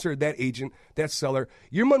as I'm concerned, that agent, that seller,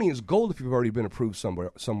 your money is gold if you've already been approved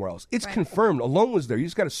somewhere else. It's confirmed. A loan was there. You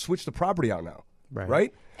just got to switch the property out now.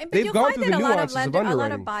 Right? But They've you'll gone find through that the a lot nuances of of a lot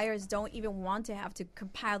underwriting. of buyers don't even want to have to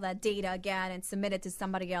compile that data again and submit it to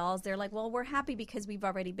somebody else. They're like, well, we're happy because we've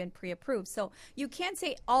already been pre-approved. So you can't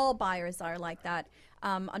say all buyers are like that.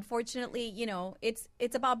 Unfortunately,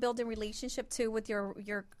 it's about building relationship too with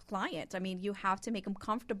your client. I mean, you have to make them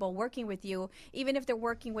comfortable working with you, even if they're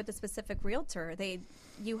working with a specific realtor.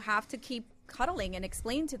 You have to keep cuddling and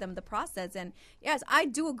explain to them the process. And yes, I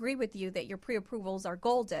do agree with you that your pre-approvals are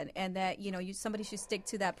golden, and that somebody should stick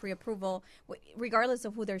to that pre-approval regardless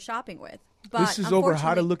of who they're shopping with. But This is over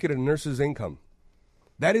how to unfortunately- look at a nurse's income.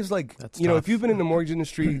 That is like, That's if tough. you've been in the mortgage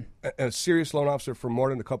industry, a serious loan officer for more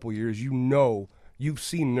than a couple of years, you've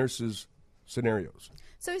seen nurses' scenarios.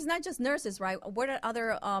 So it's not just nurses, right? What are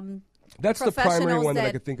other That's the primary professionals one that I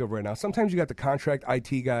that- could think of right now. Sometimes you got the contract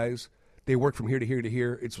IT guys. They work from here to here to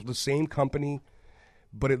here. It's the same company,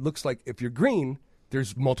 but it looks like if you're green,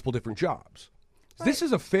 there's multiple different jobs. This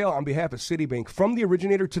is a fail on behalf of Citibank from the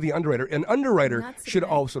originator to the underwriter. An underwriter Not should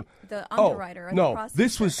Citibank. also. The underwriter or the no,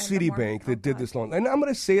 this was processor and the Citibank mortgage- that did this loan. And I'm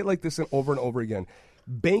going to say it like this over and over again.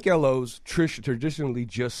 Bank LOs traditionally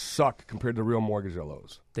just suck compared to real mortgage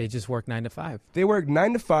LOs. They just work 9 to 5. They work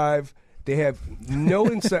 9 to 5. They have no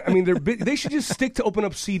incentive. I mean, they should just stick to open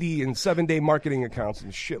up CD and 7-day marketing accounts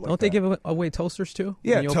and shit like Don't that. they give away toasters too?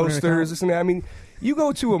 Yeah, when you open an toasters, account? this and that. I mean, you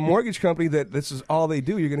go to a mortgage company that this is all they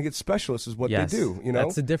do. You're going to get specialists, is what Yes, they do.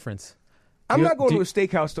 that's the difference. I'm You- not going do- to a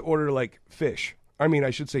steakhouse to order like fish. I mean,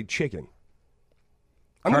 I should say chicken.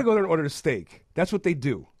 I'm going to go there and order a steak. That's what they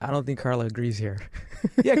do. I don't think Carla agrees here.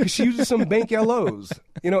 Yeah, because she uses some bank LOs.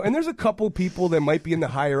 And there's a couple people that might be in the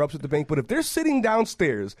higher ups at the bank, but if they're sitting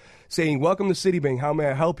downstairs saying, "Welcome to Citibank, how may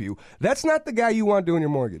I help you?" That's not the guy you want doing your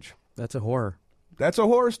mortgage. That's a horror. That's a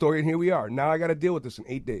horror story, and here we are. Now I got to deal with this in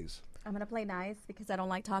 8 days. I'm going to play nice because I don't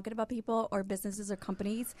like talking about people or businesses or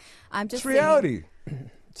companies. I'm just It's saying- reality.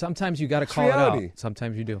 Sometimes you got to call it out. reality.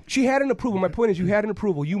 Sometimes you do. She had an approval. My point is, you had an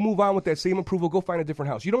approval. You move on with that same approval. Go find a different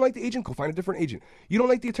house. You don't like the agent? Go find a different agent. You don't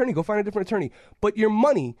like the attorney? Go find a different attorney. But your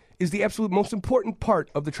money is the absolute most important part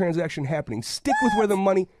of the transaction happening. Stick with where the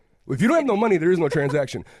money. If you don't have no money, there is no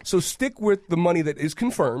transaction. So stick with the money that is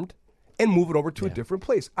confirmed and move it over to a different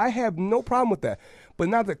place. I have no problem with that. But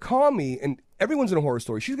now that call me, and everyone's in a horror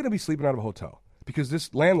story. She's going to be sleeping out of a hotel because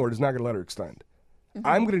this landlord is not going to let her extend.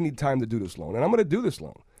 I'm going to need time to do this loan, and I'm going to do this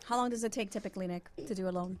loan. How long does it take typically, Nick, to do a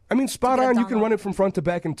loan? I mean, spot get it on. You done can on- run it from front to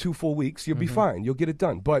back in 2 full weeks. You'll be fine. You'll get it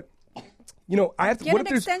done. But I have to. Get What an if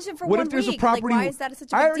there's extension for what one if there's a week? Like, property? why is that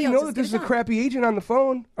such a I big already deal? know Just that get there's it a done. crappy agent on the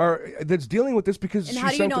phone or that's dealing with this because And she how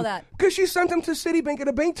do you sent know them, that? Because she sent them to Citibank and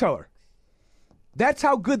a bank teller. That's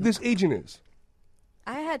how good this agent is.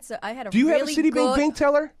 I had a Do you have a really Citibank good, bank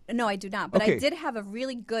teller? No, I do not. But Okay. I did have a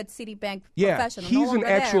really good Citibank Yeah, professional. he's no an longer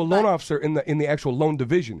actual there, loan but- officer in the actual loan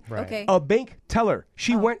division. Right. Okay. A bank teller.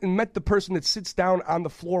 She Oh. went and met the person that sits down on the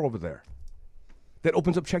floor over there. That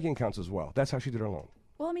opens up checking accounts as well. That's how she did her loan.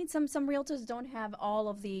 Well, I mean, some realtors don't have all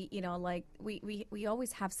of the, like we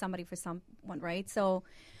always have somebody for someone, right? So,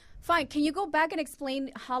 fine. Can you go back and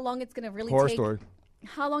explain how long it's going to really Horror take? story.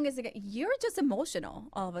 How long is it? You're just emotional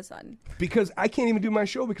all of a sudden. Because I can't even do my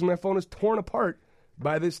show because my phone is torn apart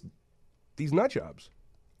by these nut jobs.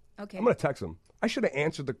 Okay. I'm going to text them. I should have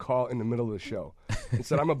answered the call in the middle of the show and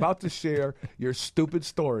said, "I'm about to share your stupid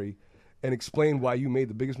story and explain why you made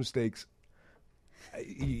the biggest mistakes."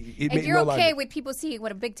 It and made you're no okay logic. with people seeing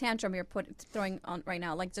what a big tantrum you're throwing on right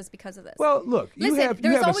now, like just because of this. Well, look, you Listen, have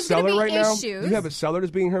there's a always gonna seller be right now. issues. You have a seller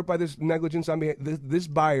that's being hurt by this negligence on behalf. This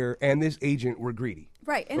buyer and this agent were greedy.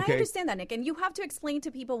 Right, and Okay. I understand that, Nick. And you have to explain to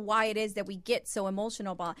people why it is that we get so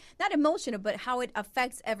emotional about, not emotional, but how it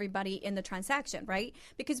affects everybody in the transaction, right?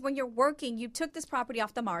 Because when you're working, you took this property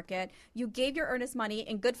off the market, you gave your earnest money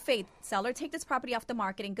in good faith. Seller, take this property off the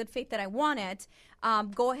market in good faith that I want it.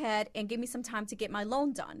 Go ahead and give me some time to get my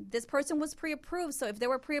loan done. This person was pre-approved, so if they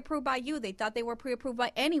were pre-approved by you, they thought they were pre-approved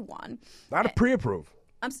by anyone. Not a pre-approve.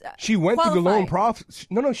 I'm She went through the loan qualified. process.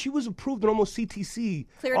 No, she was approved in almost CTC.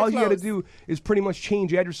 Clear to All you got to close. do is pretty much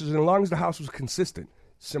change addresses, and as long as the house was consistent,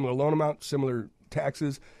 similar loan amount, similar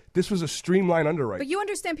taxes, this was a streamlined underwrite. But you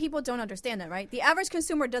understand people don't understand that, right? The average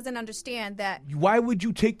consumer doesn't understand that. Why would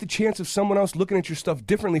you take the chance of someone else looking at your stuff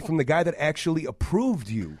differently from the guy that actually approved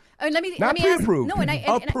you? Let me Not let me ask, pre-approved, no, and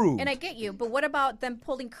approved. and I get you. But what about them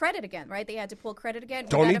pulling credit again? Right? They had to pull credit again.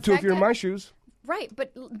 Would Don't that need to if affect you're in it? my shoes. Right,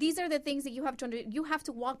 but these are the things that you have to you have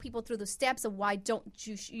to walk people through the steps of why don't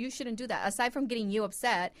you shouldn't do that. Aside from getting you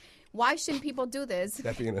upset, why shouldn't people do this?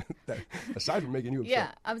 That being aside from making you upset.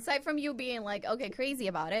 Yeah, aside from you being like, okay, crazy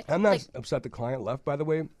about it. I'm not Like, upset the client left, by the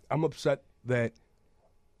way. I'm upset that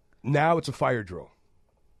now it's a fire drill.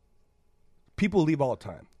 people leave all the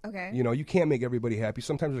time. Okay. You know, you can't make everybody happy.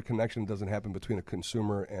 Sometimes a connection doesn't happen between a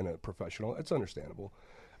consumer and a professional. It's understandable.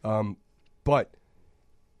 But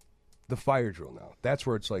the fire drill now, that's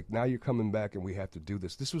where it's like, now you're coming back and we have to do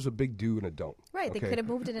this. This was a big do and a don't. Right. Okay? They could have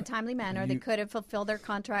moved in a timely manner. They could have fulfilled their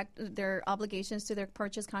contract, their obligations to their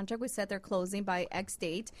purchase contract. We set their closing by X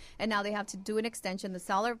date, and now they have to do an extension. The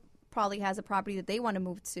seller probably has a property that they want to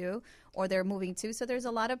move to or they're moving to. So there's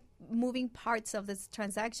a lot of moving parts of this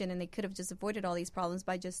transaction, and they could have just avoided all these problems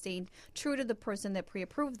by just staying true to the person that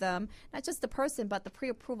pre-approved them. Not just the person, but the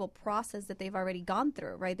pre-approval process that they've already gone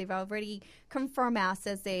through, right? They've already confirmed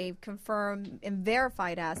assets. They've confirmed and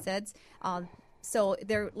verified assets. So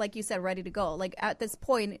they're, like you said, ready to go. Like at this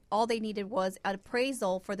point, all they needed was an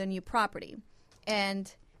appraisal for the new property.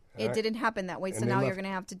 And it didn't happen that way, so now you're going to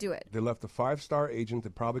have to do it. They left a 5-star agent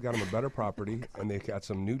that probably got them a better property, and they got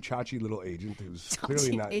some new chachi little agent who's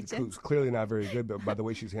clearly not very good. But by the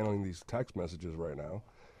way, she's handling these text messages right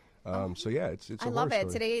now. So yeah, it's. I love it.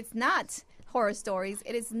 Today it's not horror stories.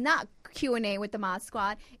 It is not Q&A with the Mod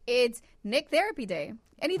Squad. It's Nick Therapy Day.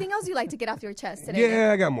 Anything else you'd like to get off your chest today? Yeah,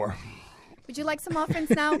 Nick? I got more. Would you like some muffins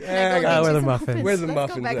now? Where the muffins? Where's the Let's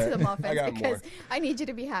muffins go back at? to the muffins I got because more. I need you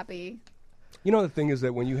to be happy. You know, the thing is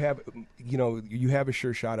that when you have a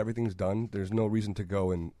sure shot, everything's done. There's no reason to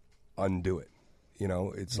go and undo it. You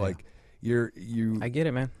know, it's like you. I get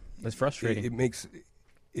it, man. It's frustrating.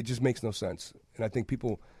 It just makes no sense. And I think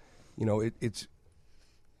people, you know, it's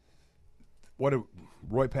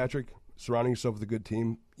Roy Patrick, surrounding yourself with a good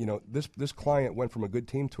team. You know, this client went from a good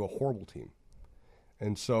team to a horrible team,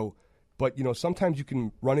 and so, but you know, sometimes you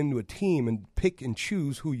can run into a team and pick and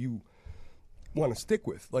choose who you want to stick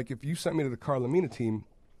with. Like if you sent me to the Carla Mina team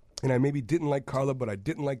and I maybe didn't like Carla, but I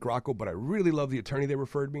didn't like Graco, but I really love the attorney they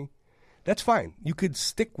referred me, that's fine. You could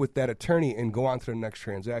stick with that attorney and go on to the next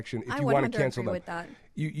transaction. If you want to cancel them, with that.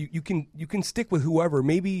 You can stick with whoever.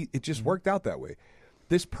 Maybe it just worked out that way.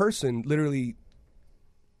 This person literally,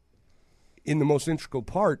 in the most integral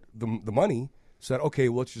part, the money, said, okay,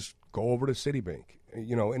 well, let's just go over to Citibank.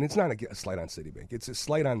 You know, and it's not a slight on Citibank. It's a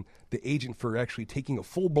slight on the agent for actually taking a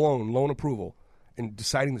full-blown loan approval and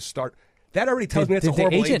deciding to start. That already tells me that's a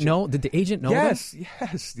horrible agent. Did the agent know Yes, them?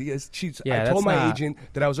 yes. Yeah, I told my agent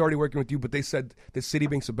that I was already working with you, but they said that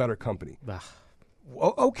Citibank's a better company.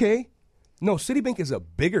 Well, okay. No, Citibank is a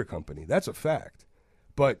bigger company. That's a fact.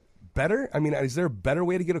 But better? I mean, is there a better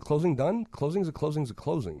way to get a closing done? Closing's a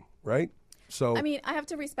closing, right? So I mean, I have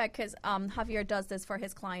to respect because Javier does this for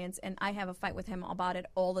his clients, and I have a fight with him about it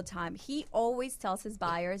all the time. He always tells his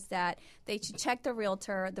buyers that they should check the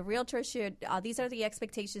realtor. The realtor should, these are the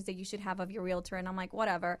expectations that you should have of your realtor. And I'm like,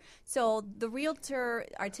 whatever. So the realtor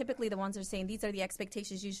are typically the ones that are saying these are the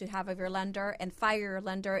expectations you should have of your lender, and fire your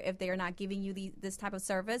lender if they are not giving you this type of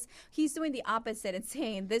service. He's doing the opposite and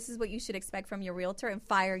saying this is what you should expect from your realtor, and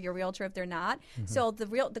fire your realtor if they're not. Mm-hmm. So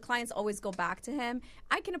the clients always go back to him.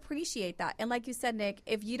 I can appreciate that. And like you said, Nick,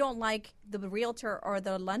 if you don't like the realtor or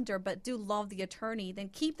the lender but do love the attorney, then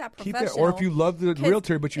keep that professional. Keep that. Or if you love the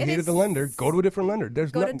realtor but you hated the lender, go to a different lender.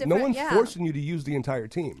 There's no one's forcing you to use the entire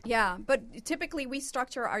team. Yeah, but typically we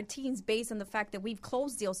structure our teams based on the fact that we've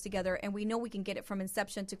closed deals together and we know we can get it from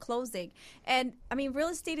inception to closing. And, I mean, real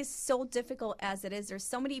estate is so difficult as it is. There's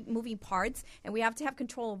so many moving parts, and we have to have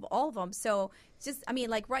control of all of them. So just, I mean,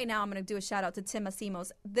 like right now I'm going to do a shout out to Tim Asimos.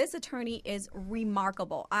 This attorney is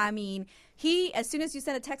remarkable. I mean, as soon as you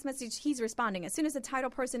send a text message, he's responding. As soon as the title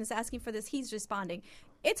person is asking for this, he's responding.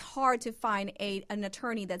 It's hard to find an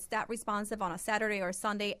attorney that's that responsive on a Saturday or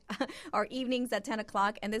Sunday or evenings at 10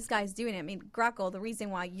 o'clock, and this guy's doing it. I mean, Graco, the reason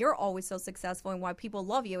why you're always so successful and why people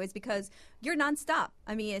love you is because you're nonstop.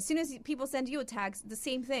 I mean, as soon as people send you a text, the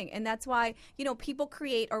same thing. And that's why, you know, people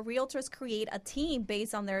create, or realtors create, a team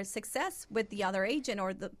based on their success with the other agent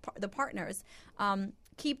or the partners.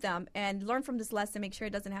 Keep them and learn from this lesson. Make sure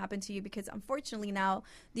it doesn't happen to you, because unfortunately now,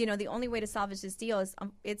 you know, the only way to salvage this deal is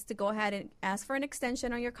it's to go ahead and ask for an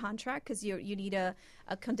extension on your contract, because you need a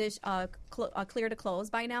clear to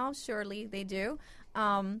close by now. Surely they do.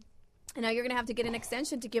 And now you're going to have to get an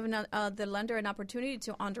extension to give the lender an opportunity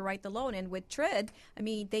to underwrite the loan. And with TRID, I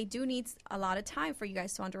mean, they do need a lot of time for you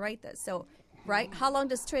guys to underwrite this. So, right? How long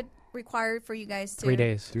does TRID require for you guys to? 3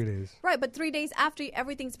 days. 3 days. Right, but 3 days after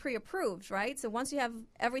everything's pre-approved, right? So once you have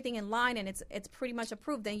everything in line and it's pretty much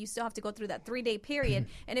approved, then you still have to go through that 3-day period.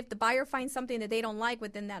 And if the buyer finds something that they don't like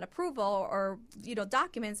within that approval or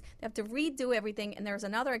documents, they have to redo everything, and there's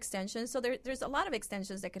another extension. So there's a lot of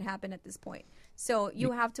extensions that could happen at this point. So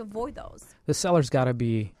you have to avoid those. The seller's got to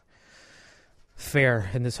be fair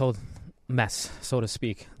in this whole mess, so to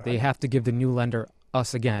speak. Right. They have to give the new lender,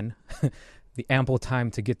 us again, the ample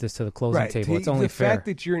time to get this to the closing table. It's only fair. The fact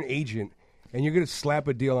that you're an agent and you're going to slap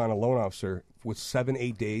a deal on a loan officer with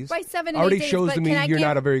 7-8 days. Right, 7 and already 8 days. shows but to me you're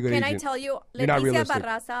not a very good agent. Can I tell you, You're not Leticia realistic.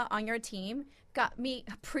 Barraza on your team got me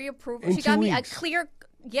pre-approval. In She got 2 me a weeks. clear.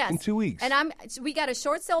 Yes. In 2 weeks. And we got a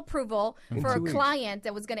short sale approval for a 2 weeks. client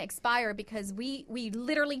that was going to expire because we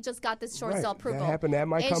literally just got this short Right. sale approval. That happened at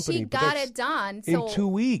my and company. she but got that's it done. in So, 2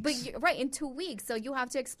 weeks. Right, in 2 weeks. So you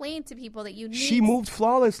have to explain to people that you need. She moved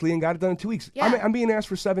flawlessly and got it done in 2 weeks. Yeah. I'm being asked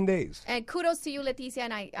for 7 days. And kudos to you, Leticia,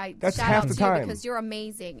 and I That's shout half out the to you time. because you're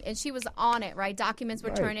amazing. And she was on it, right? Documents were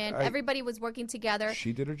Right. turned in. I- Everybody was working together.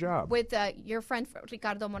 She did her job. With your friend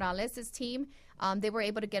Ricardo Morales' team. They were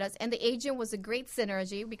able to get us, and the agent was a great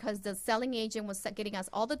synergy because the selling agent was getting us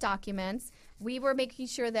all the documents. We were making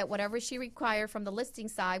sure that whatever she required from the listing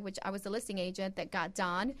side, which I was the listing agent, that got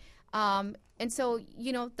done. And so,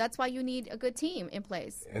 that's why you need a good team in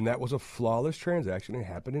place. And that was a flawless transaction. It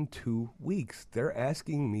happened in 2 weeks. They're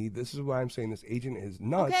asking me, this is why I'm saying this agent is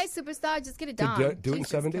nuts. Okay, superstar, just get it To done. do it in Jesus,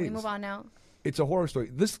 7 Can we days. move on now? It's a horror story.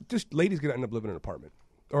 This lady's going to end up living in an apartment.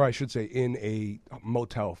 Or I should say in a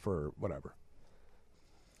motel for whatever.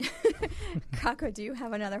 Kako, do you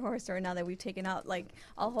have another horror story now that we've taken out like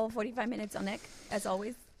a whole 45 minutes on Nick, as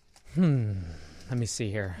always? Let me see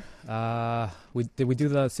here. Did we do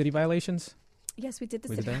the city violations? Yes, we did the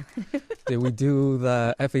We did city. that? Did we do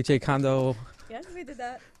the FHA condo Yes, we did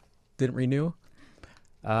that. didn't renew?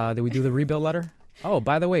 Did we do the rebuild letter? Oh,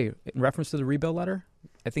 by the way, in reference to the rebuild letter,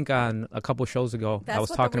 I think on a couple shows ago, That's I was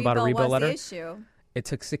what talking about a rebuild was letter. the issue. It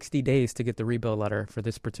took 60 days to get the rebuild letter for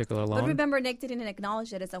this particular loan. But remember, Nick didn't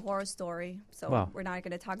acknowledge it as a horror story, so Well, we're not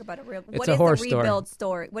going to talk about it. it's What a is horror a rebuild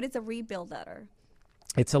story? What is a rebuild letter?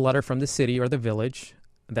 It's a letter from the city or the village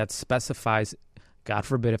that specifies, God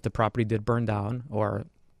forbid, if the property did burn down or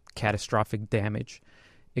catastrophic damage,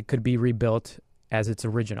 it could be rebuilt as its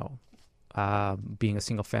original, being a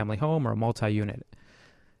single-family home or a multi-unit.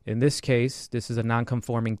 In this case, this is a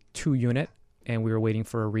non-conforming 2-unit, and we were waiting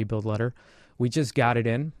for a rebuild letter. We just got it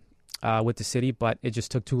in with the city, but it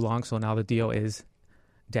just took too long, so now the deal is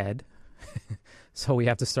dead. So we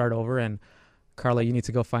have to start over, and Carla, you need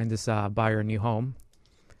to go find this buyer a new home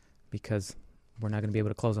because we're not going to be able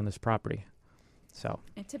to close on this property. So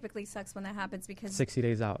It typically sucks when that happens because 60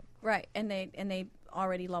 days out. right, and they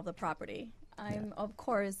already love the property. I'm of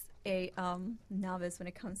course a novice when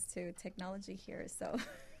it comes to technology here, so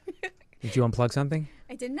Did you unplug something?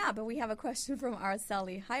 I did not. But we have a question from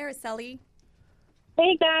Araceli. Hi, Araceli.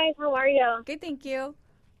 Hey guys, how are you? Good, thank you.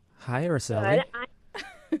 Hi, Araceli.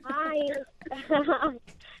 Hi.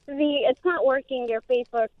 It's not working, your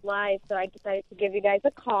Facebook Live, so I decided to give you guys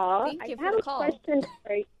a call. Thank you I for have the a call. question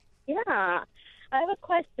for you. Yeah, I have a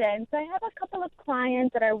question. So I have a couple of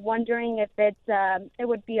clients that are wondering if it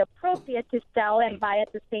would be appropriate to sell and buy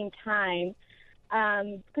at the same time,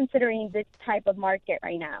 considering this type of market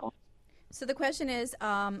right now. So the question is,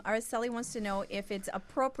 Araceli wants to know if it's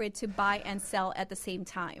appropriate to buy and sell at the same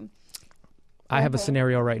time. I have a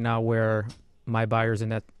scenario right now where my buyer's in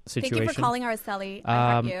that situation. Thank you for calling, Araceli.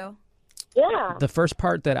 I heard you. Yeah. The first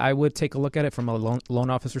part that I would take a look at it from a loan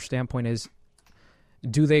officer standpoint is,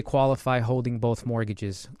 do they qualify holding both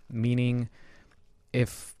mortgages? Meaning,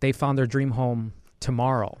 if they found their dream home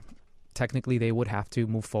tomorrow, technically they would have to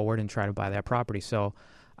move forward and try to buy that property. So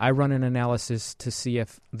I run an analysis to see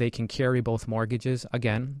if they can carry both mortgages,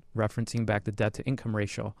 again, referencing back the debt to income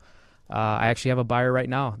ratio. I actually have a buyer right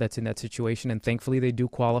now that's in that situation, and thankfully they do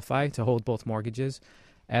qualify to hold both mortgages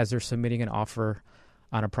as they're submitting an offer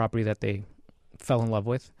on a property that they fell in love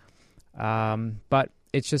with. But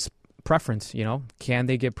it's just preference, Can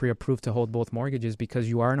they get pre-approved to hold both mortgages? Because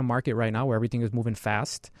you are in a market right now where everything is moving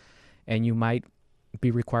fast, and you might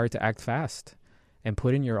be required to act fast and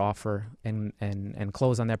put in your offer and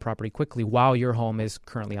close on that property quickly while your home is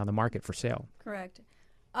currently on the market for sale. Correct.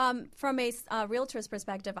 From a realtor's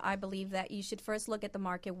perspective, I believe that you should first look at the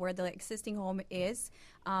market where the existing home is,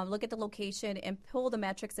 look at the location, and pull the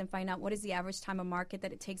metrics and find out what is the average time of market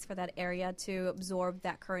that it takes for that area to absorb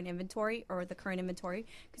that current inventory or the current inventory.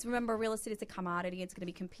 Because remember, real estate is a commodity. It's going to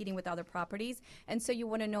be competing with other properties. And so you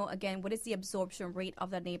want to know, again, what is the absorption rate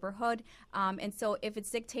of the neighborhood? And so if it's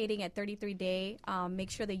dictating at 33-day, make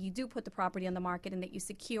sure that you do put the property on the market and that you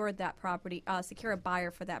secure that property, secure a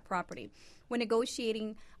buyer for that property. When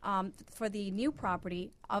negotiating for the new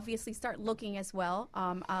property, obviously start looking as well.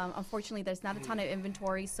 Unfortunately, there's not a ton of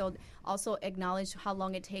inventory, so also acknowledge how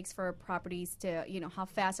long it takes for properties to, how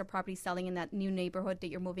fast are properties selling in that new neighborhood that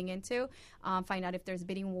you're moving into. Find out if there's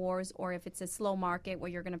bidding wars or if it's a slow market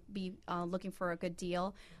where you're going to be looking for a good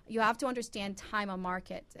deal. You have to understand time on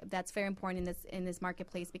market. That's very important in this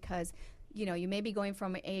marketplace because you may be going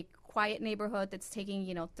from a quiet neighborhood that's taking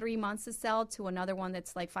 3 months to sell to another one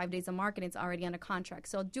that's like 5 days on market and it's already under contract.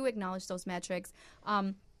 So do acknowledge those metrics.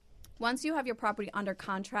 Once you have your property under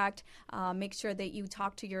contract, make sure that you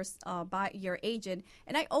talk to your agent.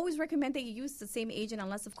 And I always recommend that you use the same agent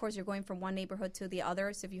unless, of course, you're going from one neighborhood to the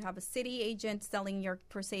other. So if you have a city agent selling your,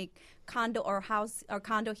 per se, condo or house or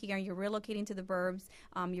condo here and you're relocating to the burbs,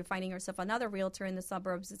 you're finding yourself another realtor in the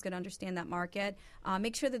suburbs that's going to understand that market.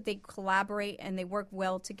 Make sure that they collaborate and they work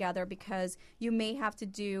well together, because you may have to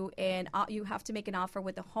you have to make an offer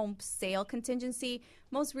with a home sale contingency.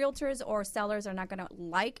 Most realtors or sellers are not going to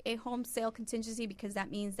like a home sale contingency, because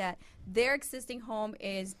that means that their existing home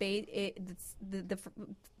is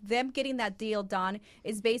them getting that deal done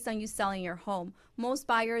is based on you selling your home. Most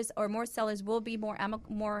buyers or more sellers will be more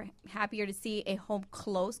happier to see a home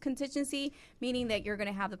close contingency, meaning that you're going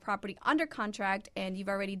to have the property under contract and you've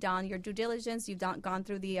already done your due diligence, you've gone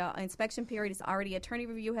through the inspection period, it's already attorney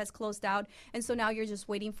review has closed out, and so now you're just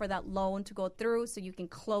waiting for that loan to go through so you can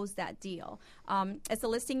close that deal. As a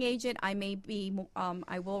listing agent, I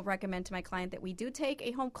will recommend to my client that we do take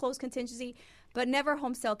a home close contingency, but never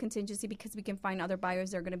home sale contingency, because we can find other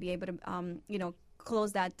buyers that are going to be able to,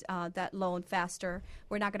 close that loan faster.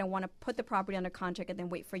 We're not going to want to put the property under contract and then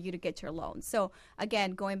wait for you to get your loan. So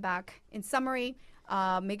again, going back in summary,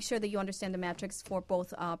 make sure that you understand the metrics for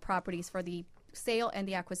both properties, for the sale and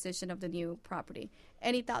the acquisition of the new property.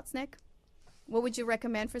 Any thoughts, Nick? What would you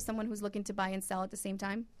recommend for someone who's looking to buy and sell at the same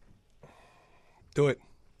time? Do it.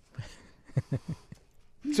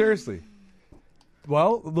 Seriously.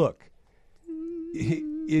 Well, look.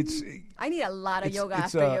 I need a lot of yoga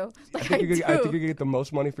after you. I think you're going to get the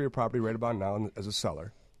most money for your property right about now as a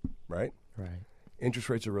seller, right? Right. Interest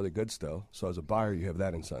rates are really good still, so as a buyer, you have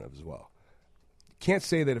that incentive as well. You can't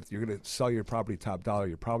say that if you're going to sell your property top dollar,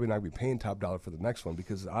 you're probably not going to be paying top dollar for the next one,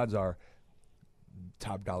 because the odds are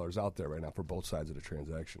top dollar's out there right now for both sides of the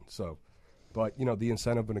transaction. So, but, the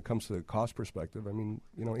incentive when it comes to the cost perspective, I mean,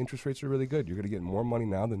 interest rates are really good. You're going to get more money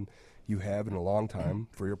now than you have in a long time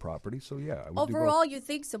for your property. So, yeah. Overall, you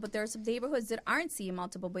think so, but there are some neighborhoods that aren't seeing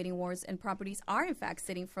multiple bidding wars, and properties are, in fact,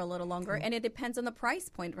 sitting for a little longer. And it depends on the price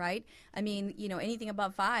point, right? I mean, anything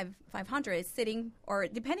above 500 is sitting, or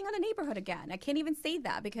depending on the neighborhood again. I can't even say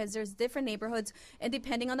that, because there's different neighborhoods, and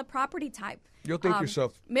depending on the property type. You'll think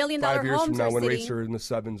yourself $5 years from now when rates are in the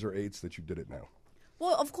 7s or 8s that you did it now.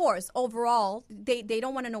 Well, of course, overall, they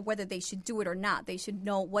don't want to know whether they should do it or not. They should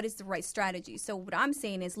know what is the right strategy. So what I'm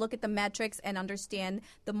saying is look at the metrics and understand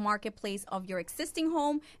the marketplace of your existing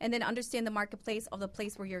home, and then understand the marketplace of the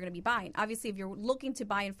place where you're going to be buying. Obviously, if you're looking to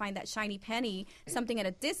buy and find that shiny penny, something at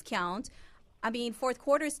a discount, I mean, fourth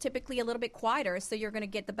quarter is typically a little bit quieter, so you're going to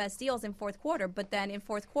get the best deals in fourth quarter. But then in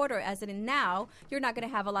fourth quarter, as it is now, you're not going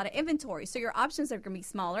to have a lot of inventory. So your options are going to be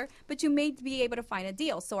smaller, but you may be able to find a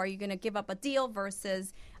deal. So are you going to give up a deal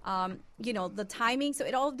versus, the timing? So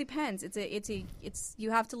it all depends.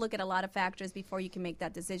 You have to look at a lot of factors before you can make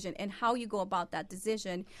that decision. And how you go about that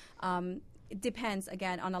decision it depends,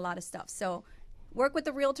 again, on a lot of stuff. So work with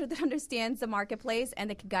a realtor that understands the marketplace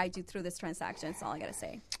and that can guide you through this transaction. That's all I got to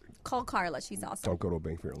say. Call Carla. She's awesome. Don't go to a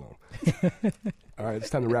bank for your loan. All right,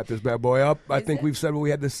 it's time to wrap this bad boy up. I think we've said what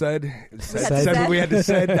we had to said. Said what we had to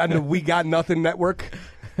say on the We Got Nothing network.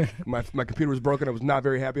 My computer was broken. I was not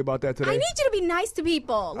very happy about that today. I need you to be nice to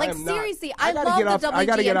people. Like, seriously, I love the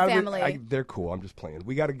WGN family. They're cool. I'm just playing.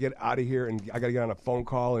 We got to get out of here, and I got to get on a phone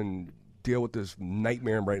call and deal with this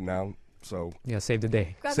nightmare right now. So yeah, save the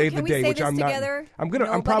day. Save the day, which I'm not.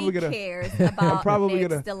 I'm probably gonna. Cares about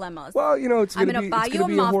Nick's dilemmas. Well, it's gonna be. Buy you a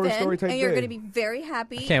muffin, and you're gonna be very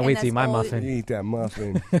happy. I can't wait to eat my muffin. You eat that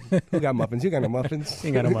muffin. Who got muffins? You got no muffins.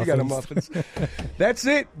 You got no muffins. You got no muffins. That's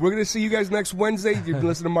it. We're gonna see you guys next Wednesday. You're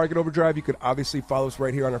listening to Market Overdrive. You could obviously follow us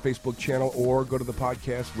right here on our Facebook channel, or go to the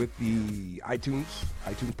podcast with the iTunes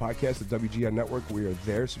podcast, the WGN Network. We are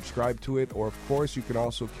there. Subscribe to it, or of course, you can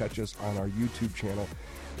also catch us on our YouTube channel,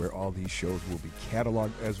 where all these shows will be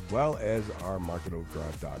cataloged, as well as our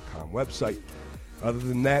marketoverdrive.com website. Other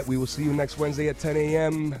than that, we will see you next Wednesday at 10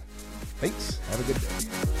 a.m. Thanks. Have a good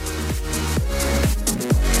day.